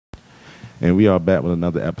And we are back with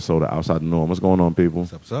another episode of Outside the Norm. What's going on, people?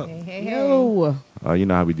 What's up? Hey. Yo. You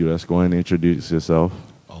know how we do that. Let's go ahead and introduce yourself.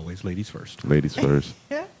 Always ladies first. Ladies first.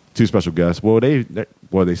 Two special guests. Well, they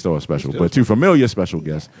still are special, but two familiar special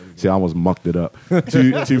guests. See, I almost mucked it up.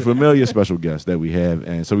 two familiar special guests that we have,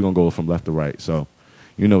 and so we're going to go from left to right. So,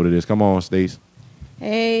 you know what it is. Come on, Stace.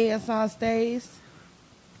 Hey, it's on Stace.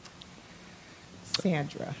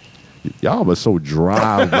 Sandra. Y'all was so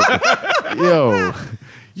dry. Yo,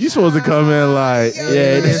 you supposed to come in like,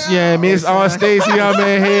 it's on Stacy. I'm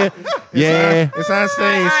in here. Yeah. It's on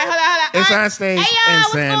stage. It's on stage. Hey, and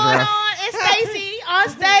what's Sandra. going on? It's Stacy on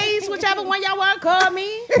stage, whichever one y'all want to call me.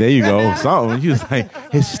 There you go. Something. You was like,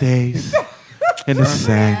 it's Stace. And it's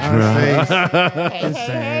Sandra.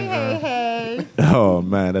 Hey. Oh,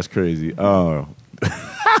 man, that's crazy. Oh.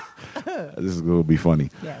 This is going to be funny.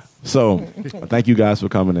 Yes. So, thank you guys for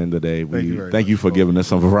coming in today. Thank you for giving us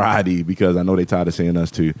some variety because I know they tired of seeing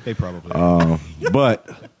us too. They probably.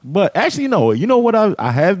 But actually, no. You know what?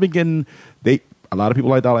 I have been getting. A lot of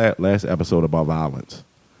people liked our last episode about violence.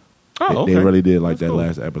 Oh, okay. They really did like That's that cool.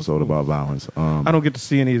 last episode about violence. I don't get to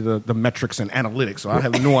see any of the metrics and analytics, so I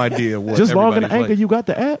have no idea what. Just log in everybody's Anchor. like. You got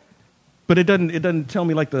the app. But it doesn't tell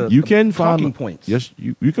me like the You can talking find points. Yes,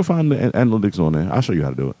 you can find the analytics on there. I'll show you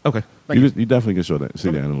how to do it. Okay. You definitely can see the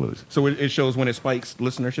Okay. analytics. So it shows when it spikes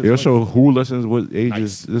listenership. It'll show who listens, what ages,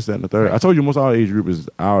 Nice. this, that, and the third. I told you most of our age group is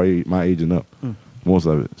our age, my age and up. Most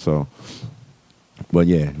of it. So, but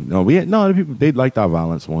yeah, the people they liked our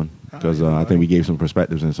violence one because I think we gave some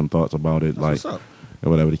perspectives and some thoughts about it, That's what's up.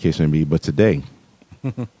 whatever the case may be. But today,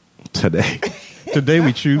 Today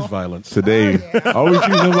we choose violence. are we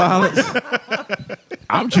choosing violence?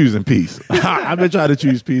 I'm choosing peace. I've been trying to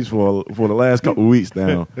choose peace for the last couple of weeks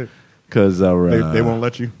now because They won't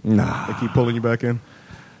let you. Nah. They keep pulling you back in.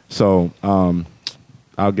 So,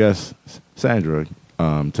 our guest Sandra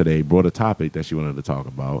today brought a topic that she wanted to talk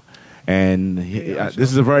about, and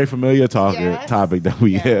this is a very familiar topic that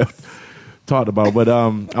we have talked about. But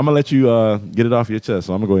I'm gonna let you get it off your chest.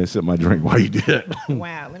 So I'm gonna go ahead and sip my drink while you do that.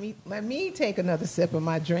 Wow. Let me take another sip of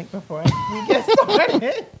my drink before we get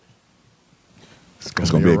started.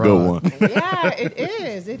 It's gonna be a good one. Yeah, it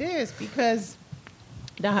is. It is because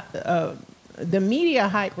the media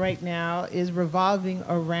hype right now is revolving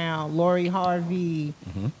around Lori Harvey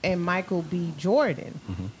and Michael B. Jordan,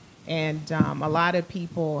 and a lot of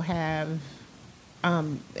people have,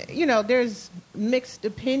 there's mixed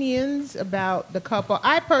opinions about the couple.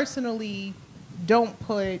 I personally don't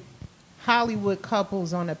put Hollywood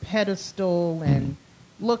couples on a pedestal and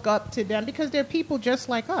look up to them because they're people just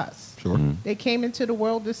like us. Sure. They came into the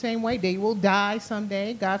world the same way. They will die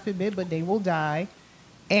someday, God forbid, but they will die.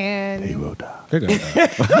 And They will die. They're gonna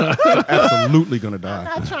die. Absolutely gonna I'm die.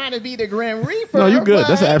 not trying to be the Grim Reaper. No, you're good.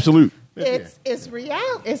 That's an but absolute. It's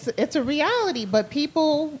real. It's a reality. But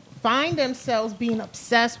people find themselves being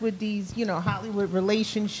obsessed with these, Hollywood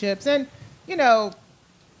relationships. And,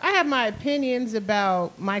 I have my opinions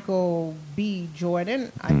about Michael B.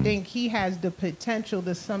 Jordan. I think he has the potential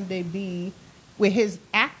to someday be, with his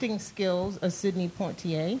acting skills, a Sidney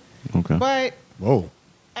Poitier. Okay. But Whoa.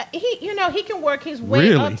 he can work his way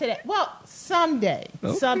Really? up to that. Well, someday.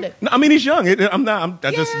 Okay. Someday. No, I mean he's young. I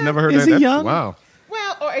just Yeah. never heard Is that. he young? Wow.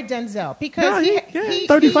 Well, or a Denzel because he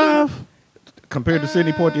 35. Compared to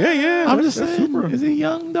Sidney Poitier, yeah. I'm that's- just that's saying. super. Is he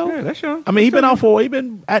young though? Yeah, that's young. I mean, he's been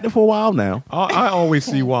acting for a while now. I always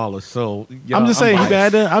see Wallace, so yeah, I'm just saying he been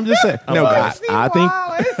biased. acting. I'm just saying. No, biased. I think.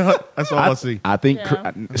 That's all I see. I think.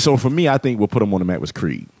 Yeah. So for me, I think what put him on the map was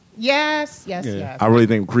Creed. Yes. Yeah. I really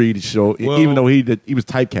think Creed showed, Well- even though he was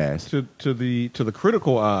typecast. To the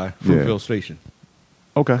critical eye, Yeah. Fruitvale Station,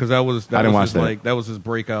 Okay. because that was I didn't watch his, that. that was his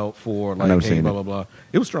breakout for never like hey, seen blah it. blah blah.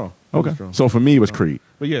 It was strong. It was Okay. strong. So for me, it was Creed.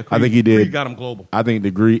 But yeah, I think he did. Creed got him global. I think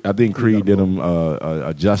Creed did him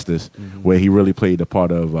a justice where he really played the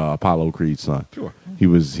part of Apollo Creed's son. Sure.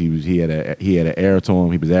 He had an air to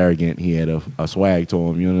him. He was arrogant. He had a swag to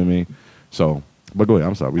him. You know what I mean? So, but go ahead.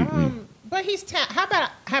 I'm sorry. But he's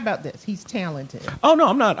how about this? He's talented. Oh no,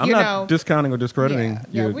 I'm not. I'm You not know, discounting or discrediting.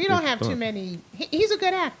 Yeah, your- we don't your have thought. too many. He's a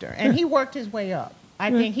good actor, and he worked his way up. I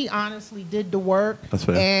think he honestly did the work, That's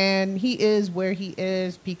fair. and he is where he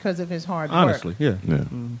is because of his hard Honestly, work. yeah. Yeah.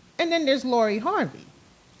 And then there's Lori Harvey.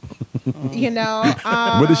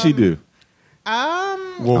 What did she do?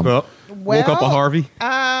 Woke up a Harvey.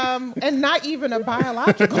 And not even a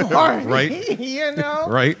biological Harvey, Right.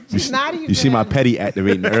 Right. She's not even. You see my petty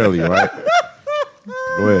activating early, right?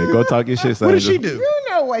 Go ahead. Go talk your shit, Sandra. What did she do? You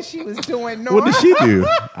know what she was doing, Norm. What did she do?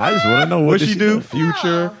 I just want to know what What did she do? do?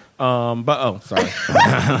 Future. But sorry.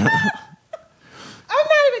 I'm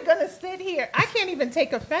not even gonna sit here here. I can't even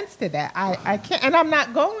take offense to that. I can't, and I'm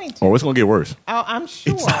not going to. Oh, it's gonna get worse. Oh, I'm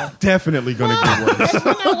sure. Definitely going to get worse. And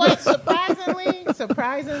you know what?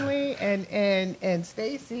 Surprisingly, and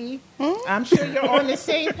Stacey, I'm sure you're on the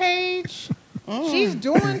same page. She's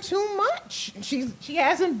doing too much. She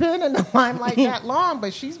hasn't been in the limelight that long,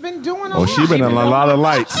 but she's been doing a lot. Oh, she's been under a lot of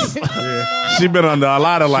lights. Yeah. She's been under a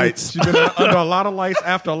lot of lights. She's been under a lot of lights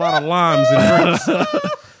after a lot of limes and drinks.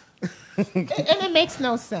 And it makes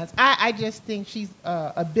no sense. I just think she's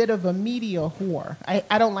a bit of a media whore.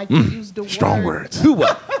 I don't like to use the Strong word. words.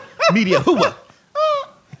 Hooah. Media hooah.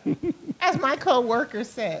 As my co-worker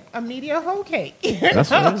said, a media hoe cake.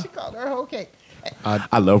 That's right. She called her hoe cake.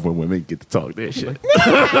 I love when women get to talk their shit. You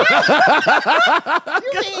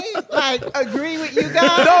mean, like, agree with you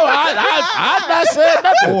guys? No, I'm not saying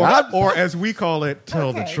nothing. Or as we call it,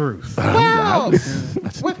 tell the Okay. truth. Well,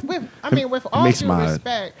 with all Makes due my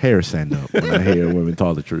respect, hair stand up when I hear women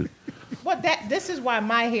talk the truth. well, this is why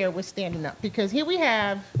my hair was standing up, because here we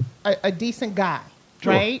have a decent guy,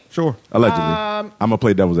 Sure. right? Sure. Allegedly. I'm gonna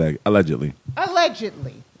play devil's advocate. Allegedly.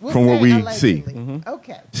 Allegedly. We'll From what say we allegedly. see.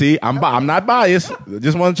 Okay. See, I'm not biased.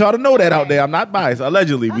 Just want y'all to know that out there. I'm not biased.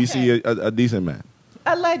 Allegedly, we see a decent man.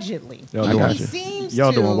 Allegedly. Y'all I doing, got He you. seems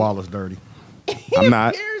y'all to. doing Wallace dirty. I'm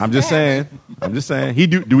not. appears I'm just that. saying. I'm just saying.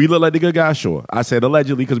 Do we look like the good guy? Sure. I said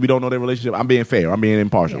allegedly because we don't know their relationship. I'm being fair. I'm being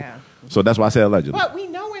impartial. Yeah. So that's why I said allegedly. But we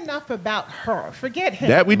know enough about her. Forget him.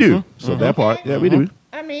 That we do. So that part, yeah, we do.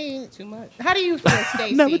 I mean, too much. How do you feel,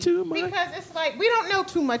 Stacey? Never too much. Because it's like we don't know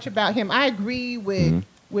too much about him. I agree with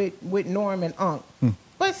Norm and Unc.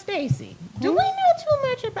 But Stacey, do we know too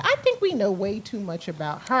much about? I think we know way too much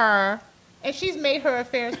about her, and she's made her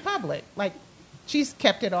affairs public. Like she's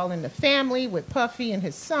kept it all in the family with Puffy and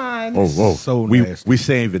his son. Oh, whoa. So we nasty.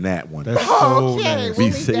 saving that one. That's so Okay, nasty. we'll We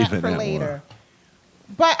leave that saving for that later.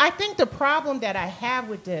 But I think the problem that I have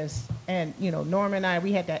with this, and Norm and I,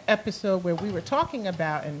 we had that episode where we were talking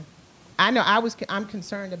about, and I know I'm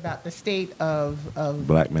concerned about the state of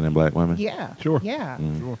Black men and black women. yeah, Sure. yeah.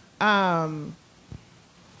 Sure.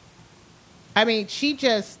 I mean, she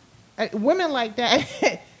just women like that.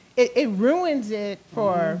 it ruins it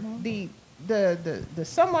for the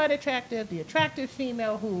somewhat attractive, the attractive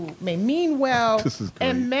female who may mean well, This is great.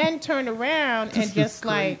 and men turn around and just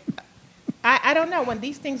like. I don't know, when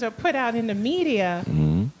these things are put out in the media,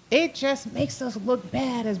 it just makes us look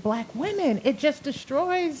bad as black women. It just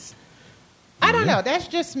destroys. I don't know. That's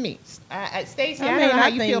just me. Stacey, I don't know how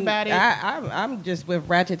you feel about it. I'm just with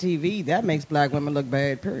Ratchet TV. That makes black women look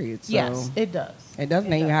bad, period. So Yes, it does. it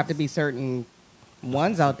doesn't even have to be certain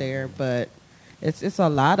ones out there, but it's a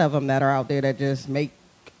lot of them that are out there that just make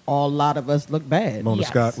a lot of us look bad. Mona Yes.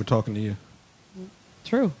 Scott, we're talking to you.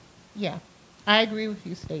 True. Yeah, I agree with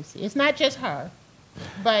you, Stacey. It's not just her,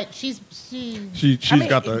 but she's She's I mean,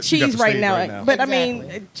 got the she's right stage now, right now. but I Exactly.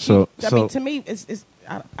 mean, So- I mean, to me,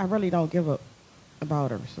 I really don't give up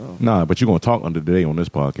about her. So Nah, but you're gonna talk under the day on this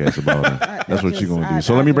podcast about her. That's what you're gonna do.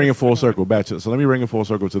 So let me bring it full circle back to. So let me bring it full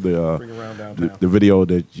circle to Bring it around the downtown. the video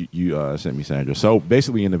that you sent me, Sandra. So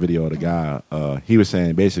basically, in the video, the guy he was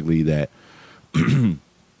saying basically that.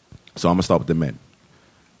 So I'm gonna start with the men.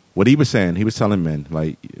 What he was saying, he was telling men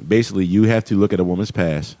like basically you have to look at a woman's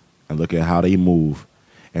past and look at how they move,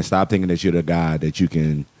 and stop thinking that you're the guy that you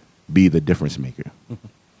can be the difference maker,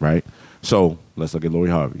 right? So let's look at Lori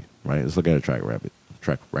Harvey, right? Let's look at her track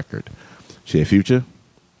record. She had Future,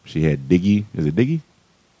 she had Diggy. Is it Diggy?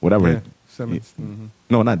 Whatever. Yeah, Simmons. Mhm.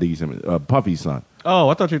 No, not Diggy Simmons. Puffy's son. Oh,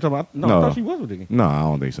 I thought you were talking about. No, No. I thought she was with Diggy. No, I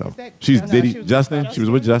don't think so. Is that- She's no, Diddy. she was with Justin. She was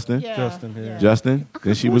with Justin. Yeah, Justin, yeah. Justin.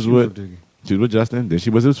 Then she was She was with. with Diggy. She was with Justin. Then she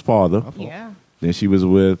was his father. Yeah. Then she was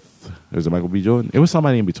with. Was it Michael B. Jordan? It was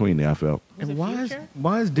somebody in between there. I felt. Was it And why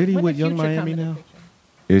Future? is Diddy When with did Young Future come Miami in the now? picture?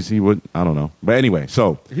 Is he with? I don't know. But anyway,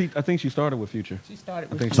 so I think she started with Future. She started I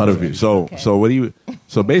with think Future. started with so Okay. so what he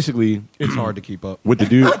so basically It's hard to keep up. with the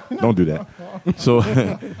dude. Don't do that. So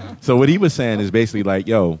so what he was saying is basically like,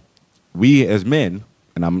 yo, we as men,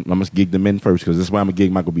 and I'm gonna gig the men first because this is why I'm gonna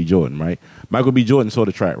gig Michael B. Jordan, right? Michael B. Jordan saw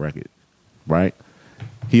the track record, right?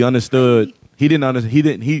 He understood. He didn't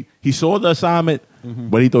understand. He saw the assignment,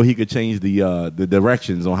 but he thought he could change the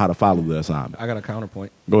directions on how to follow the assignment. I got a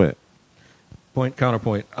counterpoint. Go ahead.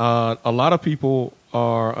 Counterpoint. A lot of people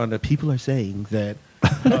are under. People are saying that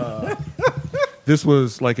this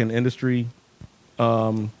was like an industry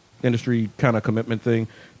kind of commitment thing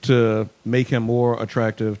to make him more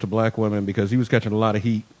attractive to black women because he was catching a lot of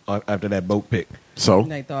heat after that boat pick. So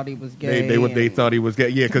they thought he was gay. They and- thought he was gay.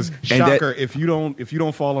 Yeah, because that- shocker, if you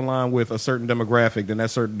don't fall in line with a certain demographic, then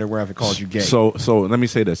that certain demographic calls you gay. So let me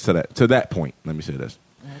say this to that point. Let me say this.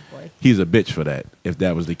 Oh, boy. He's a bitch for that. If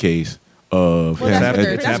that was the case, of Well, him. that's what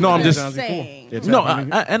It's they're No, I'm just saying. It's no,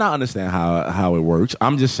 happening. and I understand how it works.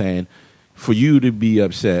 I'm just saying, for you to be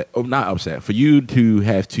upset, or not upset, for you to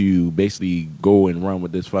have to basically go and run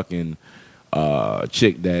with this fucking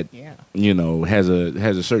chick that Yeah. you know has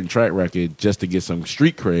a certain track record just to get some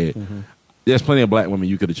street cred. There's plenty of black women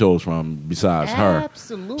you could have chose from besides her.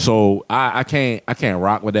 Absolutely. So I can't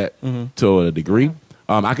rock with that to a degree.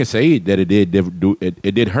 I can say that it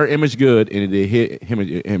did her image good and it did hit him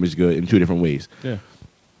image good in two different ways. Yeah.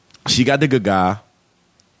 She got the good guy.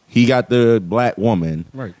 He got the black woman.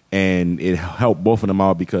 Right. And it helped both of them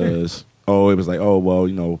out because, it was like, well,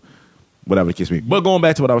 you know, whatever the case may be. But going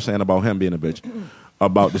back to what I was saying about him being a bitch,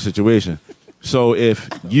 about the situation. So if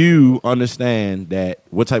you understand that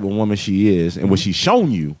what type of woman she is and what she's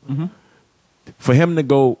shown you, for him to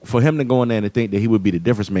go in there and think that he would be the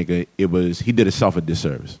difference maker, he did himself a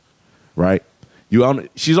disservice, right?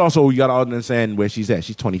 She's also, you got to understand where she's at.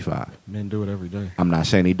 She's 25. Men do it every day. I'm not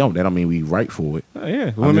saying they don't. That don't mean we right for it.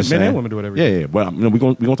 Yeah, I'm just men saying- and women do it every day. Yeah, but we're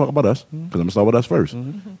gonna talk about us because I'm gonna start with us first,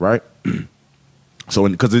 right? So,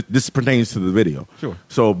 because this pertains to the video. Sure.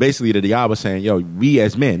 So basically, the Diab was saying, "Yo, we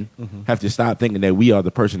as men have to stop thinking that we are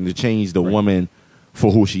the person to change the woman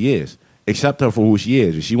for who she is. Accept her for who she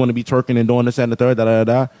is. If she want to be twerking and doing this and the third,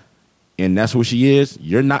 and that's who she is,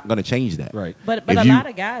 you're not gonna change that, Right. But If a you- lot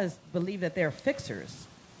of guys believe that they're fixers.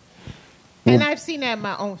 And I've seen that in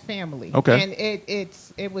my own family. Okay. And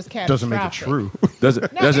it was catastrophic. Doesn't make it true.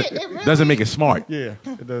 Doesn't No, doesn't it really- doesn't make it smart. Yeah.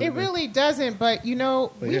 It really doesn't, but we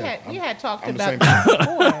yeah, had talked I'm the about same. that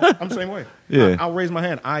before. I'm the same way. Yeah. I'll raise my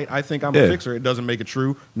hand. I think I'm Yeah. a fixer. It doesn't make it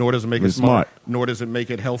true, nor does it make it It's smart, smart. nor does it make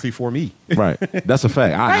it healthy for me. Right. That's a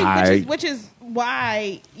fact. Right, which is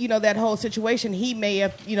why, that whole situation, he may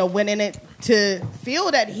have, went in it to feel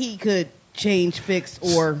that he could change, fix,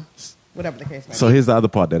 or whatever the case may So be. here's the other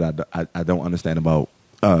part that I don't understand about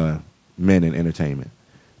men in entertainment.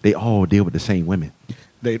 They all deal with the same women.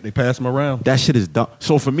 They pass them around. That shit is dumb.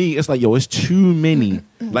 So for me, it's like, yo, it's too many.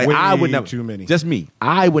 Like I would Way never. too many. Just me.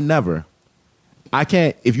 I would never. I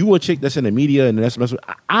can't. If you a chick that's in the media and that's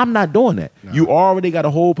I'm not doing that. No. You already got a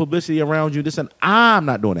whole publicity around you. This and I'm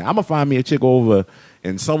not doing that. I'm gonna find me a chick over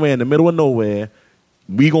and somewhere in the middle of nowhere.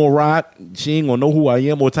 We gonna rock. She ain't gonna know who I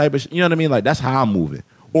am or type of. You know what I mean? Like that's how I'm moving.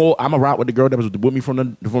 Or I'm gonna rock with the girl that was with me from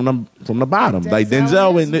the bottom, like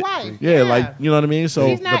Denzel his and wife. yeah, like you know what I mean. So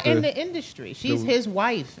She's not but in the industry. She's his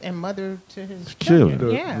wife and mother to his Children. children.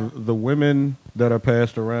 The, Yeah. the women that are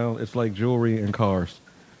passed around, it's like jewelry and cars.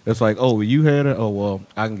 It's like, oh, you had it. Oh, well,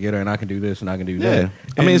 I can get her, and I can do this, and I can do Yeah. that.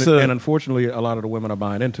 I mean, and unfortunately, a lot of the women are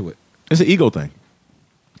buying into it. it's an ego thing.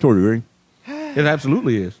 Totally agree. It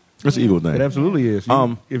absolutely is. It's an ego thing. It absolutely is.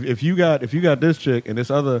 If you got this chick and this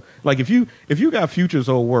other, like if you got Future's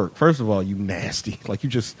old work, first of all, you nasty. Like you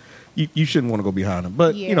shouldn't want to go behind him.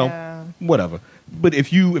 But Yeah. whatever. But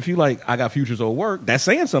if you like, I got Future's old work, that's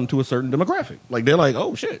saying something to a certain demographic. Like they're like,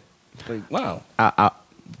 oh shit, like wow,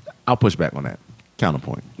 I'll push back on that.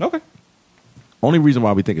 Counterpoint. okay, Only reason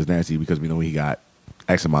why we think it's nasty is because we know he got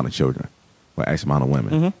X amount of children or X amount of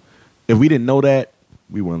women. If we didn't know that,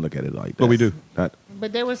 we wouldn't look at it like that. But we do.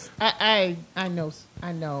 But there was I know.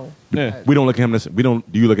 Yeah. We don't look at him as we don't.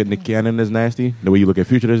 Do you look at Nick Cannon as nasty? The way you look at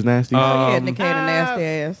Future as nasty? Yeah, Nick Cannon nasty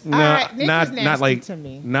ass. No, right, Nick not is not nasty like to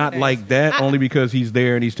me. not like that. Only because he's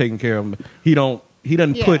there and he's taking care of them. He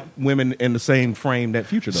doesn't Yeah. put women in the same frame that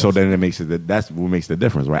Future does. So then it makes it. That's what makes the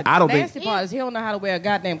difference, right? I don't the nasty think. part is he don't know how to wear a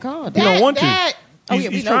goddamn condom. he don't want to. that- Oh, He's, yeah,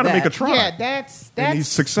 we he's know trying to that. make a try. Yeah, that's and he's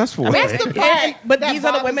successful. I mean, with That's it. the part but that these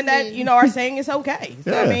are the bothers women that me. are saying it's okay.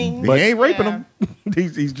 So, I mean, But he ain't raping Yeah. them.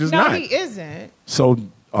 he's just no, not. he isn't. So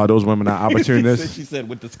are those women not opportunists? She said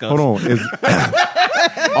with disgust. Hold on.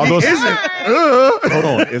 Are those? Hold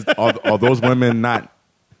on. Are those women not?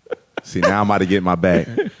 See, now I'm about to get my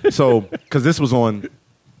bag. So, because this was on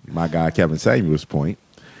my guy Kevin Samuel's point,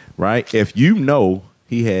 right? If you know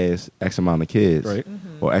he has X amount of kids, Right.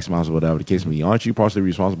 or X amount of whatever the case may be, aren't you partially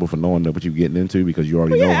responsible for knowing what you're getting into because you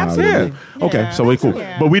already know how it absolutely. is? Okay, Yeah. so we cool.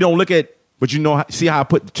 Yeah. But we don't look at. But see how I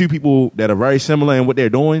put two people that are very similar in what they're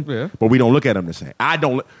doing, Yeah. but we don't look at them the same. I'm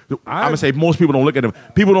gonna say most people don't look at them.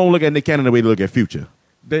 People don't look at Nick Cannon the way they look at Future.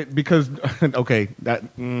 Because okay, that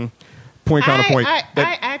point counterpoint. I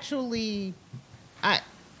That- actually,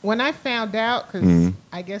 when I found out, because Mm-hmm.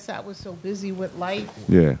 I guess I was so busy with life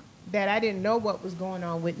Yeah. that I didn't know what was going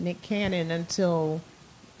on with Nick Cannon until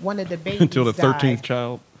one of the babies until the 13th died.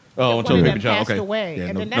 child. One Oh, until of the them baby child. passed Okay. away. Yeah,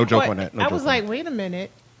 And then no that joke boy- on that. No I joke was on like, that. wait a minute.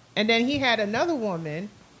 And then he had another woman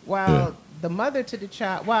while Yeah. the mother to the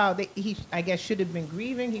child, he I guess should have been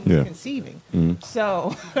grieving, he was Yeah. conceiving. Mhm.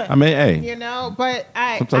 So, I mean, hey, you know, but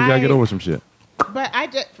sometimes you gotta get over some shit. But I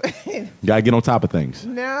just You gotta get on top of things.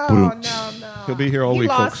 no. He'll be here all He week,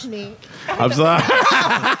 lost folks. me. I'm sorry.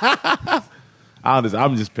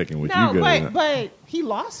 I'm just picking with No, you. Good. but he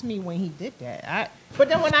lost me when he did that. But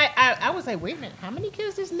then when I was like, wait a minute, how many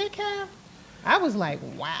kids does Nick have? I was like,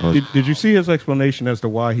 wow. Did you see his explanation as to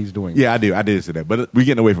why he's doing it? Yeah, I do. I did say that, but we're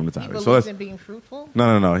getting away from the He topic. believes So let's. in being fruitful.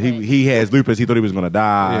 No. He has lupus. He thought he was gonna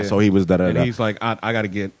die, Yeah. so he was da da And da. he's like, I gotta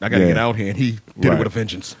get Yeah. out here, and he did Right. it with a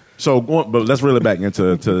vengeance. So, but let's reel it back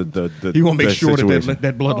into the. He want to make the sure situation.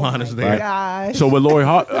 that bloodline Oh is my there. gosh. So with Lori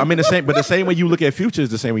Hart, I mean the same way you look at Future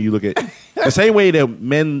is the same way you look at the same way that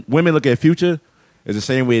women look at Future is the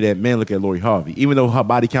same way that men look at Lori Harvey. Even though her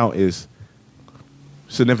body count is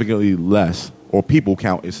significantly less, or people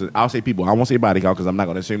count is, I'll say people. I won't say body count because I'm not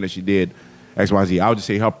going to assume that she did X, Y, Z. I'll just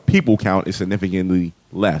say her people count is significantly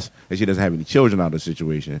less, and she doesn't have any children out of the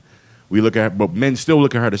situation. We look at her, but men still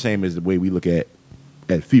look at her the same as the way we look at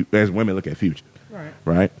as women look at Future. Right.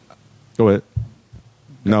 Right? Go ahead.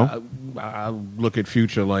 No? I look at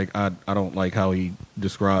Future like I don't like how he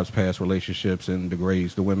describes past relationships and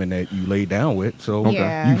degrades the women that you lay down with. So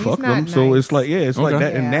Yeah, you he's fuck not them. So nice. it's like it's like Okay.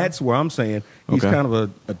 that, and Yeah. that's where I'm saying he's Okay. kind of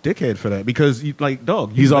a dickhead for that because you, like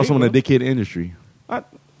dog. He's you also in lay the with dickhead industry. him.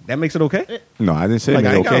 That makes it okay. No, I didn't say Like I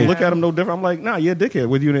that. ain't Okay. gotta look at him no different. I'm like, nah, you're a dickhead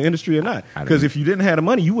whether you're in the industry or not. I Because don't- if you didn't have the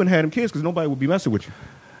money, you wouldn't have them kids because nobody would be messing with you.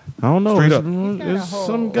 I don't know. Straight It's- up. He's got a It's whole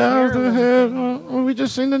some guys that have. We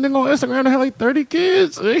just seen the nigga on Instagram that had like 30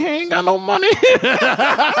 kids. He ain't got no money.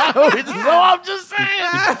 So I'm just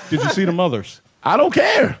saying. Did you see the mothers? I don't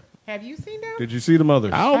care. Have you seen them? Did you see the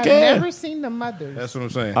mothers? I don't I've care. never seen the mothers. That's what I'm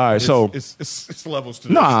saying. All right, It's- so- it's levels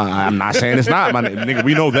to No, this. I'm not saying it's not. My nigga,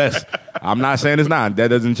 we know this. I'm not saying it's not. That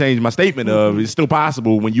doesn't change my statement of it's still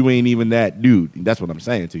possible when you ain't even that dude. That's what I'm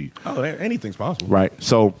saying to you. Oh, anything's possible. Right.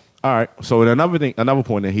 So, all right. So another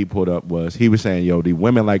point that he put up was he was saying, yo, the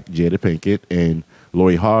women like Jada Pinkett and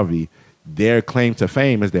Lori Harvey, their claim to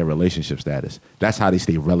fame is their relationship status. That's how they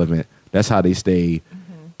stay relevant. That's how they stay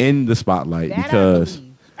in the spotlight That I because believe.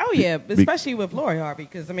 Oh yeah, especially with Lori Harvey,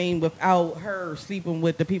 because I mean, without her sleeping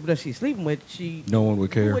with the people that she's sleeping with, she No one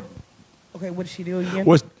would care. would. Okay, what did she do again?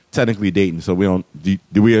 we're technically dating, so we don't.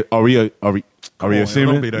 Do we? Are we on,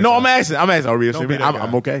 assuming? don't be that No, guy. I'm asking. Are we Don't be assuming? that guy.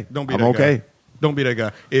 I'm okay. Don't be I'm that okay. guy. Don't be that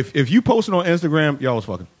guy. If you post it on Instagram, y'all was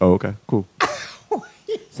fucking. Oh, okay. Cool.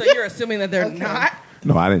 So you're assuming that they're not.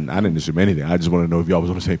 No, I didn't assume anything. I just want to know if y'all was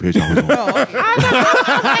on the same page. I was on. Oh, okay.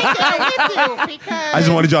 I'm with you because I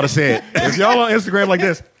just wanted y'all to say it. If y'all on Instagram like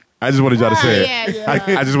this, I just wanted y'all to say it. yeah.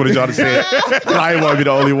 I just wanted y'all to say it. I didn't want to be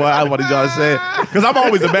the only one. I wanted y'all to say it. Because I'm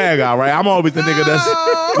always the bad guy, right? I'm always the nigga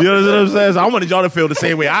that's, you know what I'm saying? So I wanted y'all to feel the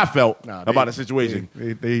same way I felt about the situation.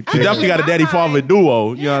 they She definitely got a daddy-father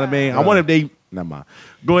duo, you know what I mean? I wonder if they, never mind.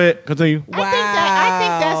 Go ahead, continue. I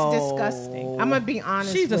think that's disgusting. I'm gonna be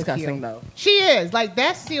honest. She's with disgusting, you. though. She is. Like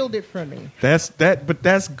that sealed it for me. that's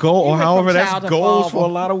goal, You or went however from that's child to goals father. for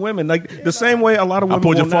a lot of women. Like the same way a lot of I women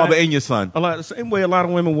pulled your will father not, and your son. the same way a lot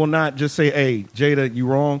of women will not just say, "Hey, Jada, you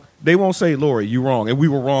wrong." They won't say, "Lori, you wrong," and we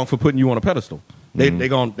were wrong for putting you on a pedestal. They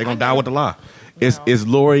gonna die with the lie. Is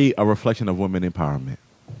Lori a reflection of women empowerment?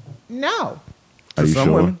 No, Are you some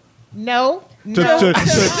sure? women. no, To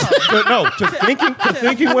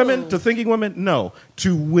thinking women, no.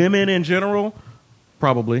 To women in general,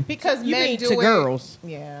 probably. because You men mean do to it. girls.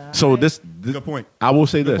 Yeah. So this Good point. I will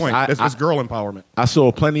say Good this. point. It's girl empowerment. I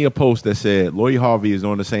saw plenty of posts that said Lori Harvey is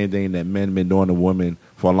doing the same thing that men been doing to women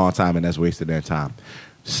for a long time, and that's wasting their time.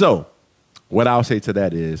 So, what I'll say to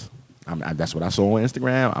that is, that's what I saw on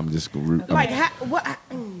Instagram. I'm just Like, what?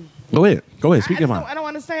 go ahead. Speak your I mind. don't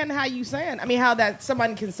understand how you saying. I mean, how that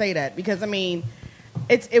someone can say that because I mean,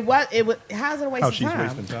 it was. How's it a waste How of she's time?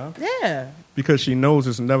 wasting time? Yeah. Because she knows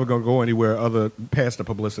it's never going to go anywhere other past the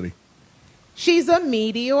publicity. She's a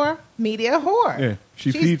media whore. Yeah,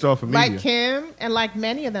 she She's feeds off of media. Like Kim and like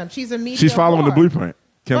many of them. She's a media She's following the whore. blueprint.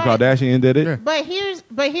 Kim Right. Kardashian did it. Yeah. But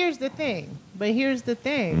here's the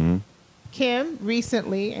thing. Kim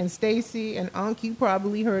recently and Stacey and Unc, you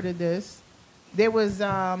probably heard of this. There was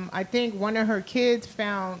I think one of her kids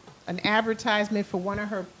found an advertisement for one of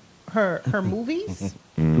her movies.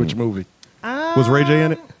 Which movie? Was Ray J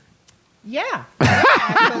in it? Yeah.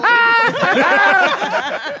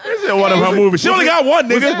 This is one of her movies. She only got one,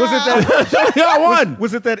 nigga. Was it that? She only got one.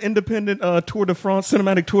 Was it that independent Tour de France,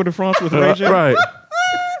 cinematic Tour de France with Ray J? Right.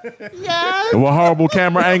 Yes. With horrible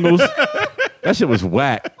camera angles. That shit was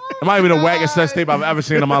whack. It might be the wackest sex tape I've ever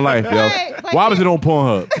seen in my life, yo. Right, but Why was it on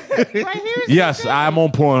Pornhub? But here's the Yes, thing. I'm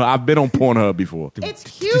on Pornhub. I've been on Pornhub before. It's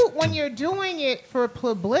cute when you're doing it for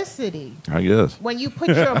publicity. I guess. When you put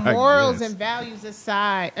your morals Yes. and values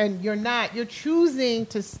aside and you're choosing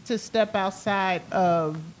to step outside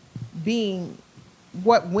of being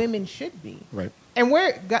what women should be. Right. And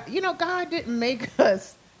God didn't make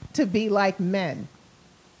us to be like men.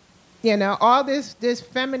 All this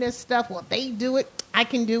feminist stuff. Well, they do it, I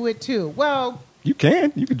can do it too. Well, You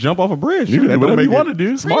can jump off a bridge. You can do whatever you want to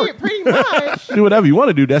do. pretty much. Do whatever you want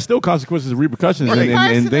to do. That's still consequences and repercussions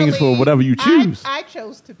and things for whatever you choose. I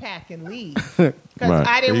chose to pack and leave because Right.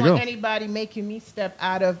 I didn't There you want go. anybody making me step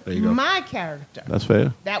out of There you go. my character. That's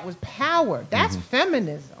fair. That was power. That's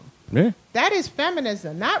feminism. Yeah. That is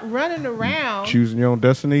feminism, not running around. Choosing your own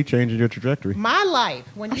destiny, changing your trajectory. My life.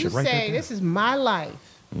 When you should write that say, down. this is my life,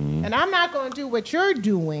 and I'm not going to do what you're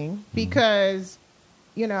doing because,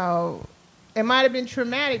 it might have been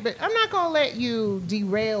traumatic, but I'm not going to let you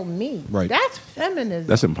derail me. Right. That's feminism.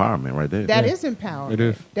 That's empowerment right there. That is empowerment. It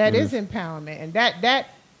is. That It is empowerment. And that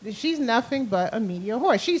she's nothing but a media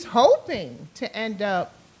whore. She's hoping to end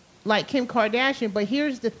up like Kim Kardashian, but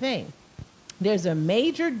here's the thing. There's a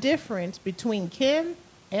major difference between Kim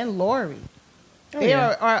and Lori. They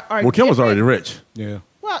are Well, Kim was different. already rich. Yeah.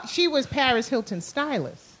 Well, she was Paris Hilton's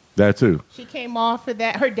stylist. That too. She came off of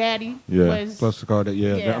that. Her daddy Yeah. was Plus the card.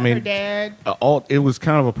 Yeah. yeah, I mean, her dad. it was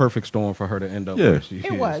kind of a perfect storm for her to end up. Yeah. where she It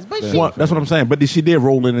is. was, but Yeah. she- Well, that's what I'm saying. But she did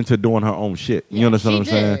roll into doing her own shit. You understand what I'm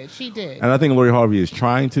saying? She did. And I think Lori Harvey is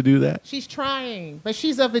trying to do that. She's trying, but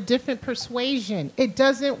she's of a different persuasion. It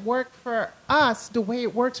doesn't work for us the way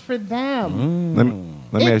it works for them.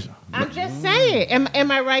 Let me ask you. I'm just saying.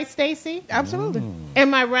 Am I right, Stacey? Absolutely.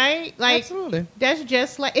 Am I right? Like, Absolutely. That's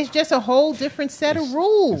just like it's just a whole different set of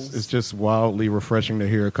rules. It's just wildly refreshing to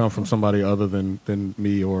hear it come from somebody other than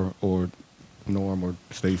me or Norm or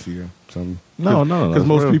Stacy or some. No, Because that's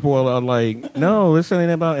most real. people are like, no, this ain't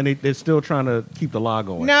about, and they're still trying to keep the lie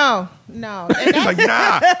going. No. And that's, Like,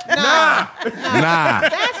 nah. Nah.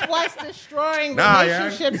 that's what's destroying Nah, yeah.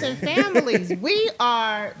 relationships and families.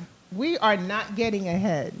 We are not getting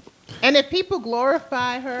ahead. And if people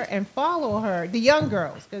glorify her and follow her, the young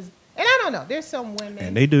girls, and I don't know, there's some women.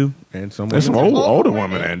 And they do. And some There's some women- older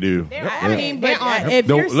women that do. They're I on it. mean, They're but on it. if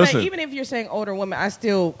No, you're listen. saying, even if you're saying older women,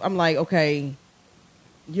 I'm like, okay,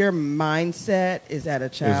 your mindset is at a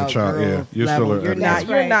child, child, girl yeah. You're level. still you're at- not. That's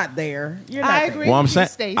You're right. not there. You're not I there. agree. Well, I'm with you, saying,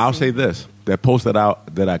 Stacey. I'll say this: that post that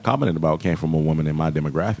I commented about came from a woman in my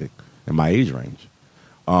demographic, in my age range.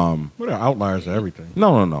 Well, they're outliers to everything.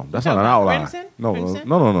 No, that's not an outlier. Crimson? No, Crimson?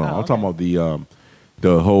 no. Oh, I'm okay. talking about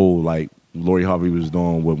the whole like Lori Harvey was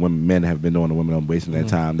doing what men have been doing to women, wasting their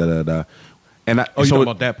time. And Oh, you talking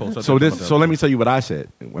about that post? I thought So you this, talking about so that let me tell you what I said.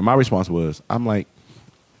 When my response was, I'm like,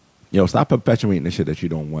 yo, stop perpetuating the shit that you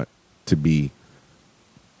don't want to be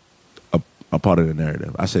a part of the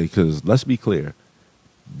narrative. I say, because let's be clear,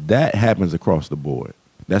 that happens across the board.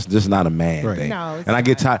 That's just not a man Right. thing. No, it's and I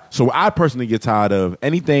get tired. So I personally get tired of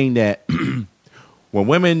anything that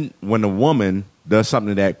when a woman does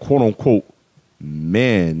something that quote unquote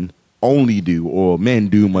men only do or men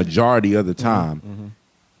do majority of the time,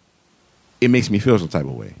 it makes me feel some type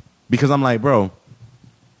of way. Because I'm like, bro,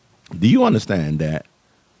 do you understand that?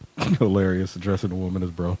 Hilarious addressing a woman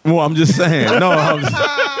as bro. Well, I'm just saying. No,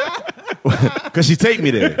 because she take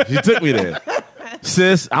me there. She took me there.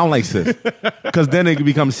 Sis, I don't like sis. Because then it could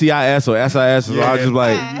become CIS or SIS. So I was just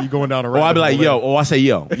like, You going down a or I'd be like, yo, or I say,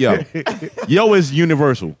 yo. Yo is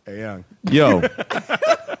universal. Hey, young. Yo.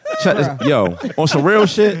 Shut this, yo. On some real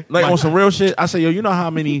shit, I say, yo, you know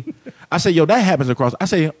how many, I say, yo, that happens across, I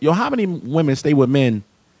say, yo, how many women stay with men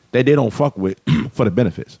that they don't fuck with for the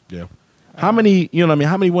benefits? Yeah. How many, you know what I mean?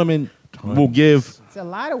 How many women will give, It's a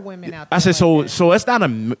lot of women out there. I said, like that. so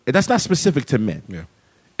that's not specific to men. Yeah.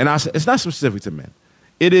 And I said, it's not specific to men.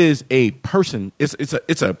 It is a person. It's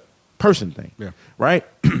a person thing. Yeah. Right?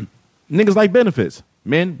 Niggas like benefits.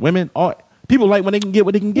 Men, women, all people like when they can get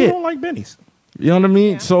what they can You get. don't like bennies. You know what I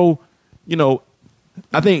mean? Yeah. So,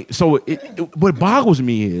 I think so. What boggles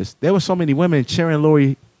me is there were so many women cheering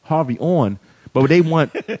Lori Harvey on, but they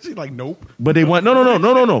want. She's like, nope. But they want no.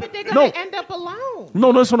 But they're going to end up alone.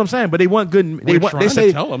 No, that's what I'm saying. But they want good. They We're want. trying They to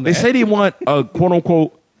say tell them they that. say they want a quote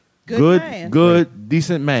unquote man. good,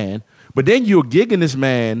 decent man. But then you're gigging this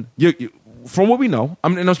man. You from what we know.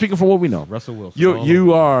 I'm speaking from what we know. Russell Wilson.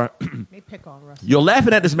 You are They pick on Russell. you're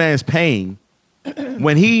laughing at this man's pain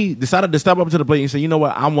when he decided to step up to the plate and say, you know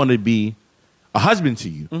what, I want to be a husband to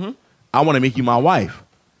you. I want to make you my wife.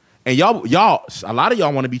 And y'all, a lot of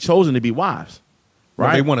y'all want to be chosen to be wives.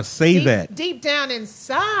 Right? They want to say that. Deep down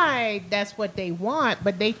inside, that's what they want,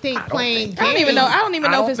 but they think playing games. I don't even know. I don't even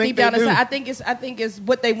I know don't if it's think deep down they do. inside. I think it's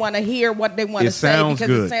what they want to hear, what they want It to say sounds because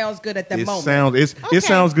good. it sounds good at the It moment. Okay. It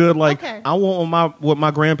sounds good. Like Okay. I want what my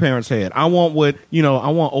grandparents had. I want I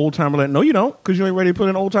want old timer. Like, no, you don't, because you ain't ready to put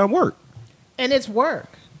in old time work. And it's work.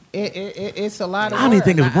 it's a lot of I don't even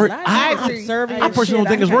think it's work. I agree. Observing I and personally don't shit,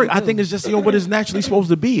 think it's can't work. I do. think it's just what it's naturally supposed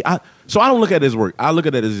to be. So I don't look at it as work. I look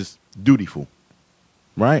at it as just dutiful,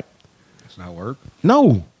 right? It's not work.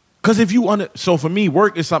 No, because if you so for me,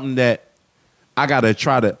 work is something that I gotta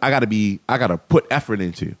put effort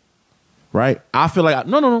into, right? I feel like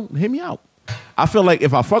no, hear me out. I feel like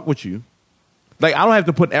if I fuck with you, like I don't have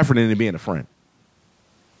to put effort into being a friend,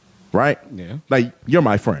 right? Yeah. Like you're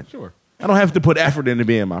my friend. Sure. I don't have to put effort into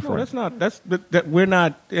being my No, friend. that's not. That we're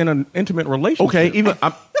not in an intimate relationship. Okay,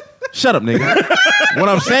 shut up, nigga. What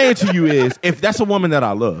I'm saying to you is, if that's a woman that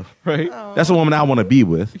I love, Right. that's a woman I want to be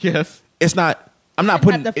with. Yes. It's not. I'm not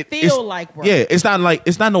Doesn't putting. have to it's- feel like work. Yeah, it's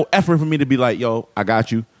not no effort for me to be like, yo, I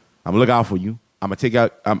got you. I'm gonna look out for you. I'm gonna take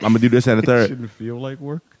out. I'm gonna do this and the It third. shouldn't feel like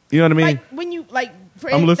work. You know what I mean? Like when you like,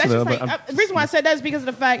 for I'm that's listening, just but like the reason why I said that is because of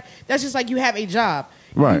the fact that's just like you have a job.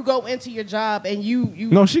 Right. You go into your job and you.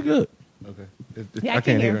 No, she good. Okay. Yeah, I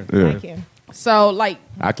can't hear it. Yeah. I can. So like,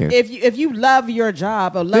 I can. If you love your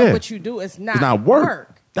job or love Yeah. what you do, it's not It's not work.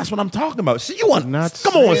 That's what I'm talking about. See, you want Not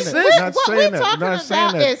come on, saying sis. it. Not What saying we're that. talking Not saying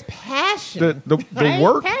about that. is passion. The Right?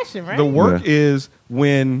 work. Passion, right? The work Yeah. is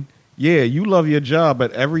when. Yeah, you love your job,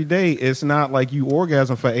 but every day it's not like you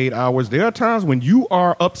orgasm for 8 hours. There are times when you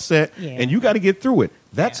are upset Yeah. and you got to get through it.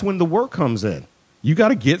 That's when the work comes in. You got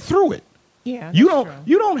to get through it. Yeah, You that's don't. true.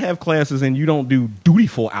 You don't have classes and you don't do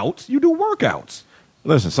dutiful outs. You do workouts.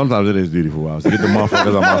 Listen, sometimes it is dutiful hours to get the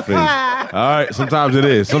motherfuckers on my face. All right, sometimes it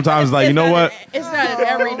is. Sometimes like, you know what? It's not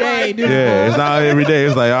every day, dude. Yeah, it's not every day.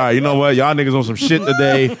 It's like, all right, you know what? Y'all niggas on some shit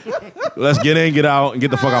today. Let's get in, get out, and get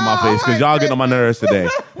the fuck out my face because y'all getting on my nerves today.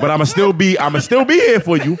 But I'ma still be here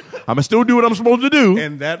for you. I'ma still do what I'm supposed to do.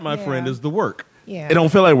 And that, my friend, Yeah. is the work. Yeah. It don't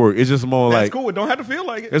feel like work. It's just more That's like cool. It don't have to feel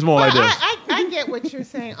like it. it's more Well, like this. I get what you're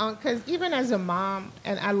saying, because even as a mom,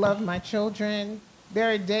 and I love my children, there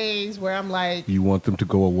are days where I'm like, You want them to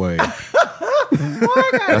go away.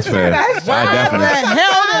 That's fair. I Where the definitely.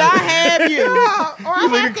 hell did I have you? or I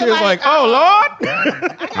have to Kid's like, oh Lord.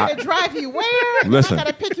 I gotta drive you where? Listen. I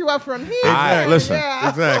gotta pick you up from here. Listen. Yeah.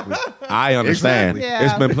 Exactly. I understand. Exactly. Yeah.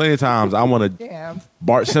 It's been plenty of times I want to Yeah.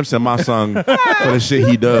 Bart Simpson my son for the shit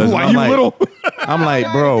he does. And Why I'm you like, little? I'm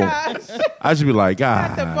like, bro. Gosh. I should be like, the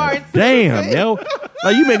Bart God, damn, yo,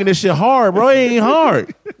 like you making this shit hard, bro. It ain't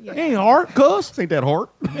hard. It ain't hard, cuz. Ain't that hard?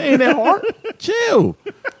 It ain't that hard. Chill.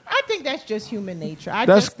 I think that's just human nature. I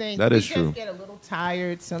That's- just think that we is true. just get a little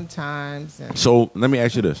tired sometimes. And So let me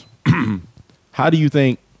ask you this: how do you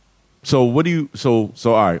think? So what do you? So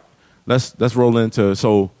all right. Let's roll into.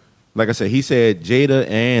 So like I said, he said Jada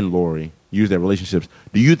and Lori use their relationships.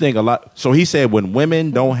 Do you think a lot? So he said when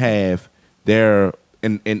women don't have their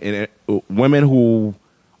in women who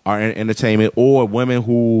are in entertainment or women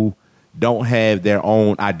who don't have their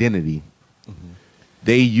own identity,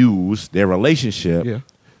 they use their relationship Yeah.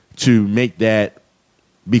 to make that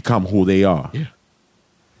become who they are. Yeah.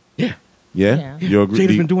 Yeah. Yeah, Yeah. you agree?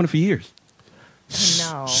 Jada's been doing it for years.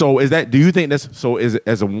 No. So is that? Do you think that's so? Is it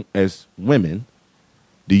as women?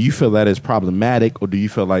 Do you feel that is problematic, or do you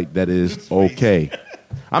feel like that is okay?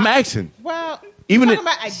 I'm asking. well, Even talking it-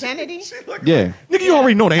 about identity. Yeah. Nigga, you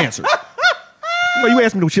already know the answer. Why you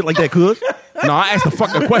asking me no shit like that, cuz? No, I asked the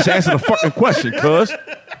fucking question. Answer the fucking question, cuz.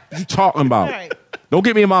 What you talking about? Right. Don't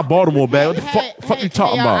get me in my Baltimore bag. What the fuck you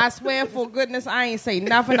talking y'all, I about? swear for goodness, I ain't say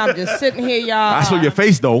nothing. I'm just sitting here, y'all. I saw your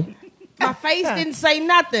face though. My face didn't say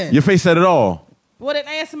nothing. Your face said it all. Well, didn't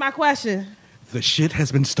answer my question. The shit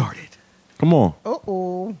has been started. Come on.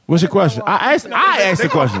 Uh-oh. What's your question? I asked the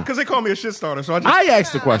question. Because they call me a shit starter, so I just... I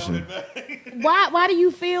asked the question. Why do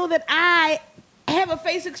you feel that I have a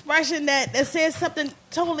face expression that says something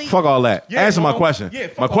totally? Fuck all that. Yeah, Answer my hold on. question. Yeah,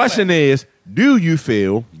 fuck my all question is, do you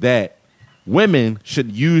feel that women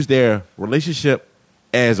should use their relationship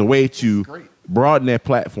as a way to broaden their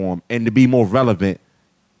platform and to be more relevant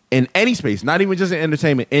in any space, not even just in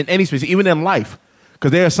entertainment, in any space, even in life? Because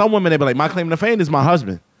there are some women that be like, my claim to fame is my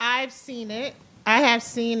husband. I've seen it. I have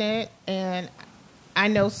seen it, and I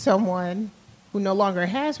know someone who no longer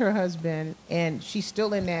has her husband, and she's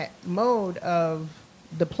still in that mode of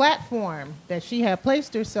the platform that she had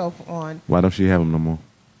placed herself on. Why don't she have him no more?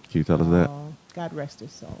 Can you tell us that? Oh, God rest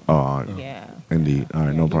his soul. Oh, all right. Yeah. Indeed. All right,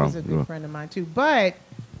 Yeah, no he was a problem. good friend of mine too. But,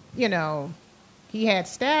 you know, he had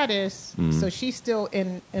status, Mm-hmm. so she's still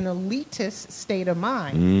in an elitist state of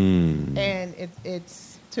mind. Mm. And it's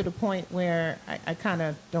to the point where I kind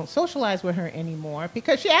of don't socialize with her anymore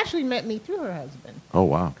because she actually met me through her husband Oh,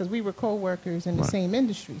 wow. because we were co-workers in the Right. same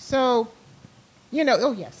industry. So, you know,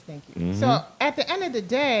 oh, yes, thank you. Mm-hmm. So at the end of the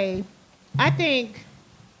day, I think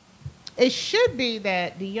it should be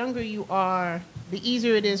that the younger you are, the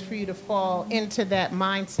easier it is for you to fall into that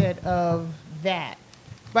mindset of that.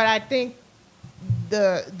 But I think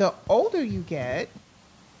the older you get,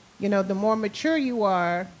 you know, the more mature you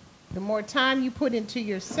are, the more time you put into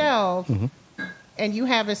yourself, and you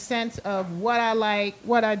have a sense of what I like,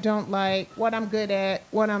 what I don't like, what I'm good at,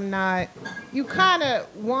 what I'm not. You kind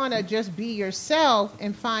of want to just be yourself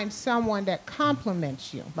and find someone that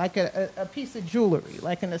compliments you, like a piece of jewelry,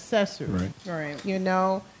 like an accessory. Right. You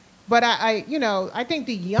know? But I think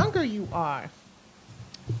the younger you are,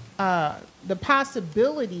 the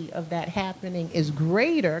possibility of that happening is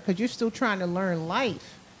greater because you're still trying to learn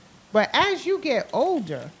life. But as you get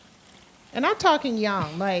older, and I'm talking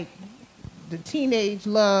young, like the teenage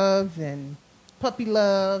love and puppy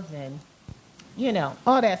love and, you know,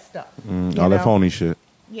 all that stuff. All that phony shit.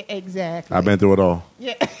 Yeah, exactly. I've been through it all.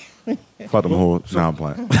 Yeah. Fuck them whole. Nah, I'm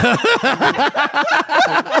playing. So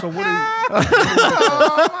what are you?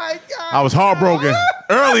 Oh, my God. I was heartbroken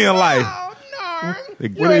early in life. Oh, no.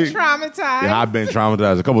 What You're are you- traumatized. Yeah, I've been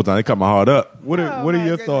traumatized a couple times. They cut my heart up. What are Oh, what are my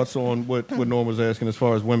your goodness. thoughts on what Norm was asking as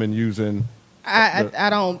far as women using? I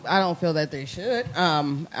don't feel that they should.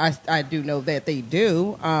 I do know that they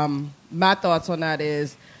do. My thoughts on that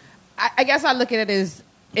is, I guess I look at it as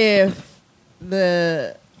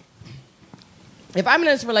if I'm in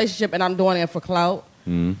this relationship and I'm doing it for clout,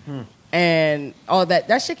 and all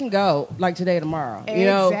that shit can go like today, tomorrow. You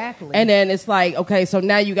know? Exactly. And then it's like, okay, so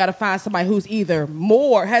now you got to find somebody who's either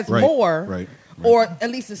more, Right. or at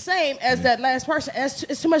least the same as that last person.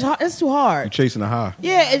 It's too much. It's too You're hard. chasing a high.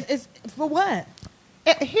 Yeah, it's for what?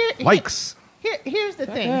 Likes. Here's the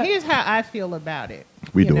thing. Here's how I feel about it.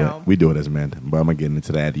 We you do know? it. We do it as men. But I'm going to get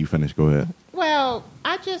into that after you finish. Go ahead. Well,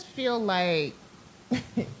 I just feel like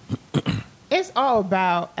it's all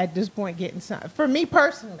about, at this point, getting something. For me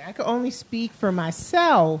personally, I can only speak for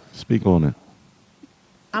myself. Speak on it.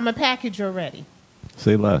 I'm a package already.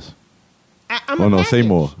 Say less. I'm Oh, a no, say package.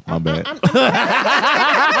 more. My bad.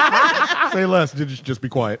 Say less. Just be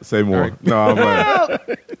quiet. Say more. All right. No, I'm right. Well,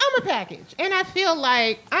 I'm a package. And I feel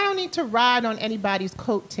like I don't need to ride on anybody's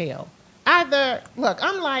coattail. Either, look,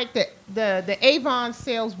 I'm like the Avon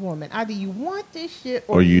saleswoman. Either you want this shit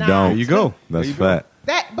or Or you not. don't. There you go. That's There you go. fat.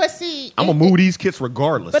 But see, I'm gonna move these kits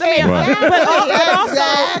regardless. But I mean,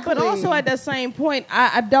 Right. but also at that same point,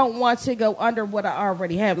 I don't want to go under what I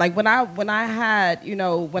already have. Like when I had,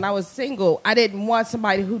 when I was single, I didn't want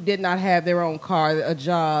somebody who did not have their own car, a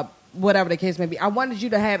job, whatever the case may be. I wanted you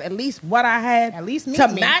to have at least what I had, At least meet to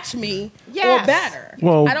me. match me Yes. or better.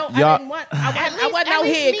 Well, I didn't want. I wasn't at out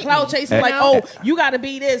least here meet cloud me. chasing like, You know? you got to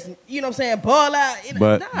be this. You know what I'm saying? Ball out.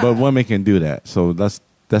 But Nah. but women can do that. So that's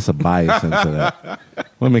a bias into that.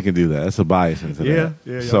 Women can do that. That's a bias into that.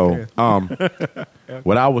 Yeah, So y'all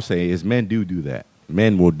what I would say is men do that.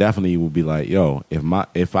 Men will be like, yo,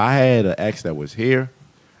 if I had an ex that was here,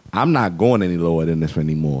 I'm not going any lower than this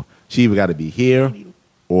anymore. She either got to be here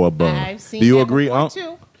or above. I've seen Do you that agree, before, Unc?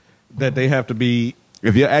 too. that they have to be.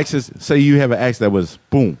 If your ex is, say you have an ex that was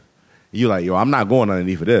boom, you like, yo, I'm not going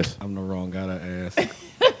underneath of this. I'm the wrong guy to ask.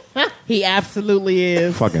 He absolutely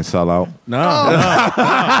is. Fucking sell out. No.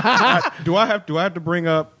 Do I have to bring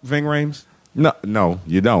up Ving Rhames? No,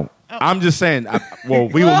 you don't. I'm just saying.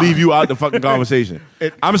 We will leave you out the fucking conversation.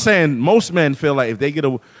 I'm saying most men feel like if they get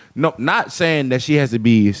not saying that she has to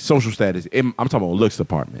be social status. I'm talking about looks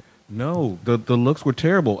department. No, the looks were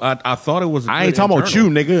terrible. I thought it was. I ain't talking about you,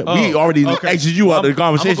 nigga. We already exited you out of the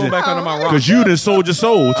conversation I'm gonna go back under my rock. because you done sold your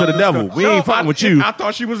soul to the devil. We ain't fucking with you. I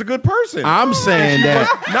thought she was a good person. I'm saying that.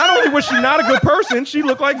 Not only was she not a good person, she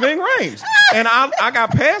looked like Ving Rhames, and I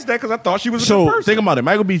got past that because I thought she was a good So person. think about it.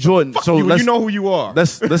 Michael B. Jordan. So you, let's you know who you are.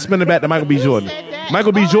 let's spin it back to Michael B. Jordan. said that?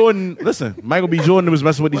 Michael B. Jordan. Listen, Michael B. Jordan was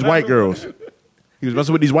messing with these white girls. He was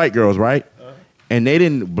messing with these white girls, right? And they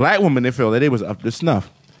didn't. Black women didn't feel that they was up to snuff.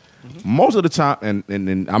 Most of the time, and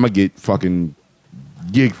I'm gonna get fucking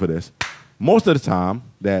gig for this. Most of the time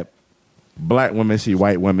that black women see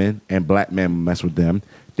white women and black men mess with them,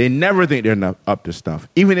 they never think they're not up to stuff.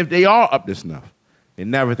 Even if they are up to snuff, they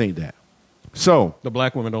never think that. So The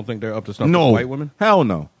black women don't think they're up to stuff. no, with white women. hell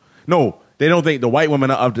no, they don't think the white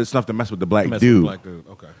women are up to snuff to mess with the black Mess with dude. black dude.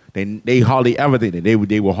 Okay. They hardly ever think that. They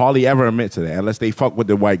will hardly ever admit to that unless they fuck with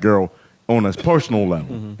the white girl on a personal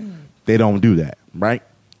level. They don't do that, right?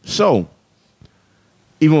 So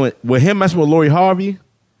even with him messing with Lori Harvey,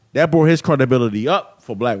 that brought his credibility up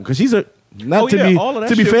for black because she's a not Oh, to yeah, be all of that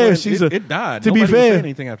to be shit fair, went- she's it died. To be Nobody was fair, saying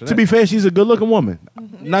anything after to that. be fair, she's a good looking woman.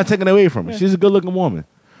 Not taking away from her. She's a good looking woman,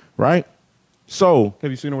 right? So Have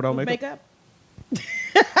you seen her without makeup?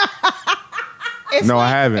 It's No, I like,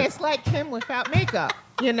 haven't. It's like Kim without makeup.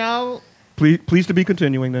 You know. Please to be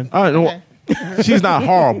continuing then. I don't Okay. know. She's not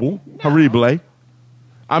horrible, horrible.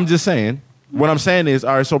 I'm just saying. What I'm saying is,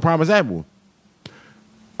 all right. So prime example.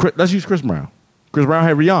 let's use Chris Brown. Chris Brown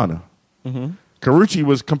had Rihanna. Karrueche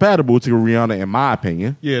was compatible to Rihanna, in my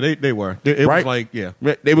opinion. Yeah, they were. It Right? was like, yeah.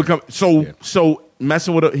 They would come. So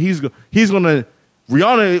messing with he's gonna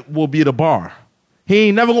Rihanna will be the bar. He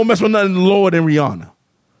ain't never gonna mess with nothing lower than Rihanna.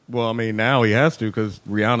 Well, I mean, now he has to because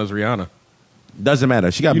Rihanna's Rihanna. Doesn't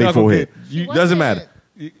matter. She got You're big not gonna forehead. pay- you- Doesn't matter.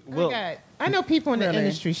 Well, I know people in the Really?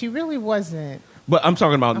 industry. She really wasn't. but I'm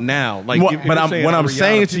talking about now. Like, What- if but you're I'm- saying what I'm Rihanna,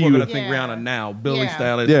 saying to people you- are gonna think Yeah. Rihanna now, Billy Yeah.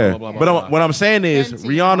 Stylist, Yeah, blah, blah, blah, but blah, what I'm saying is Fenty,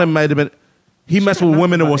 Rihanna might have been. He messed with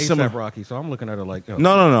women that was similar. A$AP Rocky, so I'm looking at her like, oh.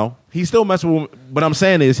 No. He still messing with. But I'm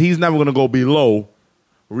saying is he's never gonna go below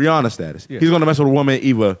Rihanna status. Yeah. He's gonna mess with a woman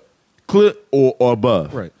either clear or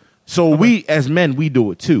above. Right. So we as men we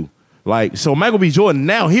do it too. Like so, Michael B. Jordan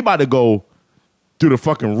now he about to go through the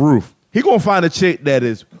fucking roof. He gonna find a chick that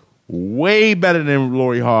is way better than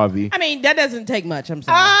Lori Harvey. I mean, that doesn't take much. I'm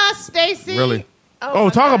sorry. Stacey. Really? Oh, my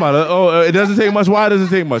talk God. about it. Oh, it doesn't take much. Why does it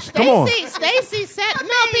take much? Come on. Stacey said no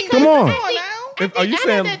because Come on. at the- at Are the you end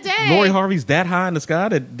saying of the day- Lori Harvey's that high in the sky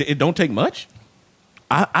that it don't take much?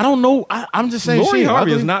 I don't know. I'm just saying. Lori shit.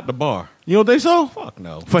 Harvey I is think- not the bar. You don't think so? Fuck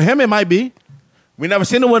no. For him, it might be. We never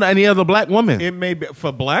seen it with any other black woman. It may be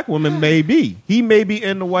for black women, maybe he may be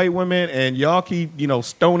into white women, and y'all keep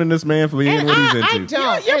stoning this man for being And what he's I into.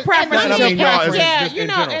 don't. Your preference And is I your mean, preference. Yeah, Just you in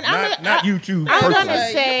know, general. and I'm not you two. I'm personally.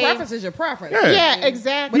 gonna say your preference is your preference. yeah,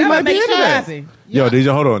 exactly. Whatever might be makes you into that. happy. Yo, did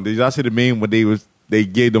y'all hold on? Did y'all see the meme when they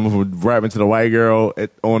gave them for rapping to the white girl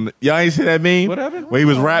on? Y'all ain't see that meme? What happened? When he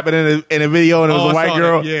was rapping in a video and it was Oh, a I white saw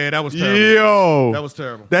girl. that. Yeah, that was terrible. Yo, That was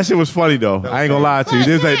terrible. That shit was funny though. was I ain't gonna lie to you.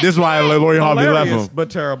 terrible. This is why Lori Harvey left Hilarious, him. but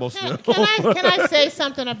terrible still. Can I say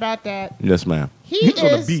something about that? Yes, ma'am. He was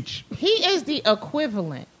on the beach. He is the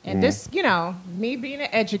equivalent, and this, me being an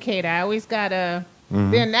educator, I always gotta.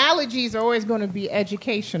 The analogies are always going to be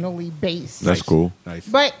educationally based. That's cool. Nice.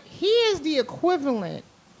 But he is the equivalent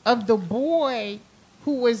of the boy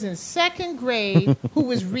who was in second grade, who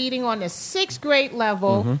was reading on the 6th grade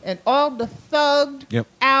level, and all the thugged Yep.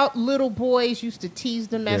 out little boys used to tease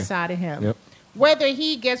the mess out of him. Yep. Whether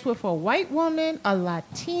he gets with a white woman, a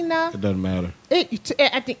Latina, It doesn't matter.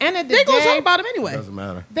 at the end of the They're gonna talk day, about him anyway. Doesn't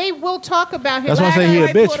matter. they will talk about him. That's why I say he a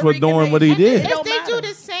Black, bitch Puerto for Rican, doing what he and did. it don't They do matter.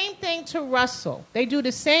 the same thing to Russell. They do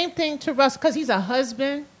the same thing to Russell because he's a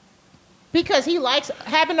husband. Because he likes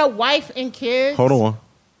having a wife and kids. Hold on.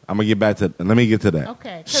 I'm gonna get back to. Let me get to that.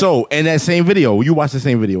 Okay. So in that same video, you watched the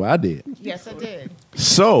same video I did. Yes, I did.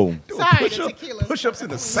 So Sorry, the tequila. Push-ups in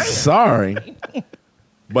the sand. sorry,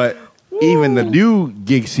 but even the dude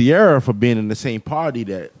gigged Sierra for being in the same party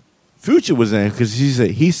that Future was in because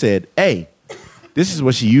he said, "Hey, this is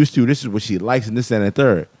what she used to. This is what she likes, and this that, and the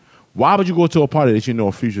third. Why would you go to a party that you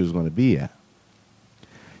know Future is going to be at?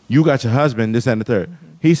 You got your husband, this that, and the third.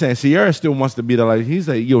 He's saying Sierra still wants to be there. Like he's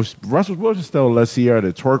like, yo, Russell Wilson still let Sierra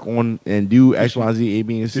to twerk on and do X, Y, Z, A,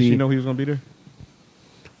 B, and Did she C. know he was going to be there?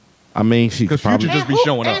 I mean, she 'Cause probably. Future just be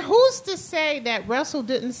showing up. And who's to say that Russell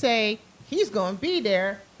didn't say he's going to be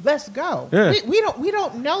there? Let's go. Yeah. We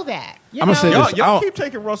don't know that. You I'ma know? say Y'all, this, y'all I'll- keep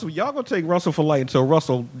taking Russell. Y'all gonna take Russell for light until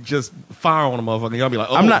Russell just fire on a motherfucker. Y'all be like,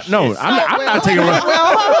 oh, I'm not. shit. No, I'm not taking Russell.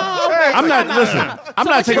 I'm not. Listen, I'm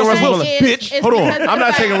not taking Russell for like. Bitch, hold on. I'm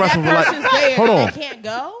not taking Russell for like. Hold on. They can't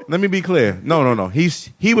go. Let me be clear. No.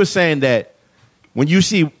 He was saying that when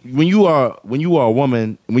you are a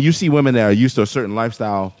woman, when you see women that are used to a certain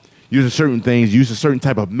lifestyle, used to certain things, used to certain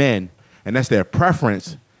type of men, and that's their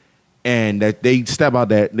preference, and that they step out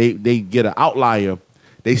that they get an outlier,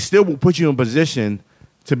 they still will put you in position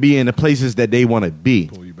to be in the places that they want to be.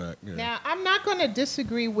 Pull you back. Yeah. Now, I'm not going to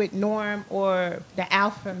disagree with Norm or the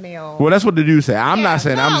alpha male. Well, that's what the dude said. I'm Yeah, not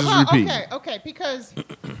saying. no, I'm just repeating. Okay, because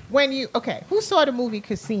who saw the movie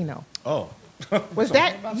Casino? Oh, Was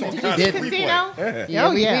that did you see did. Casino? Yeah,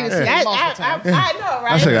 we- we've seen it That- multiple times. I know,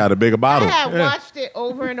 right? I should got a bigger I bottle. have watched it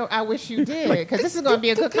over and over. I wish you did, because this is going to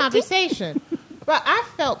be a good conversation. But I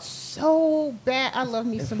felt so bad. I love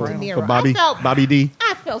me some De Niro. for Bobby D.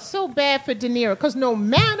 I felt so bad for De Niro because no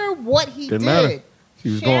matter what he Didn't did, matter. He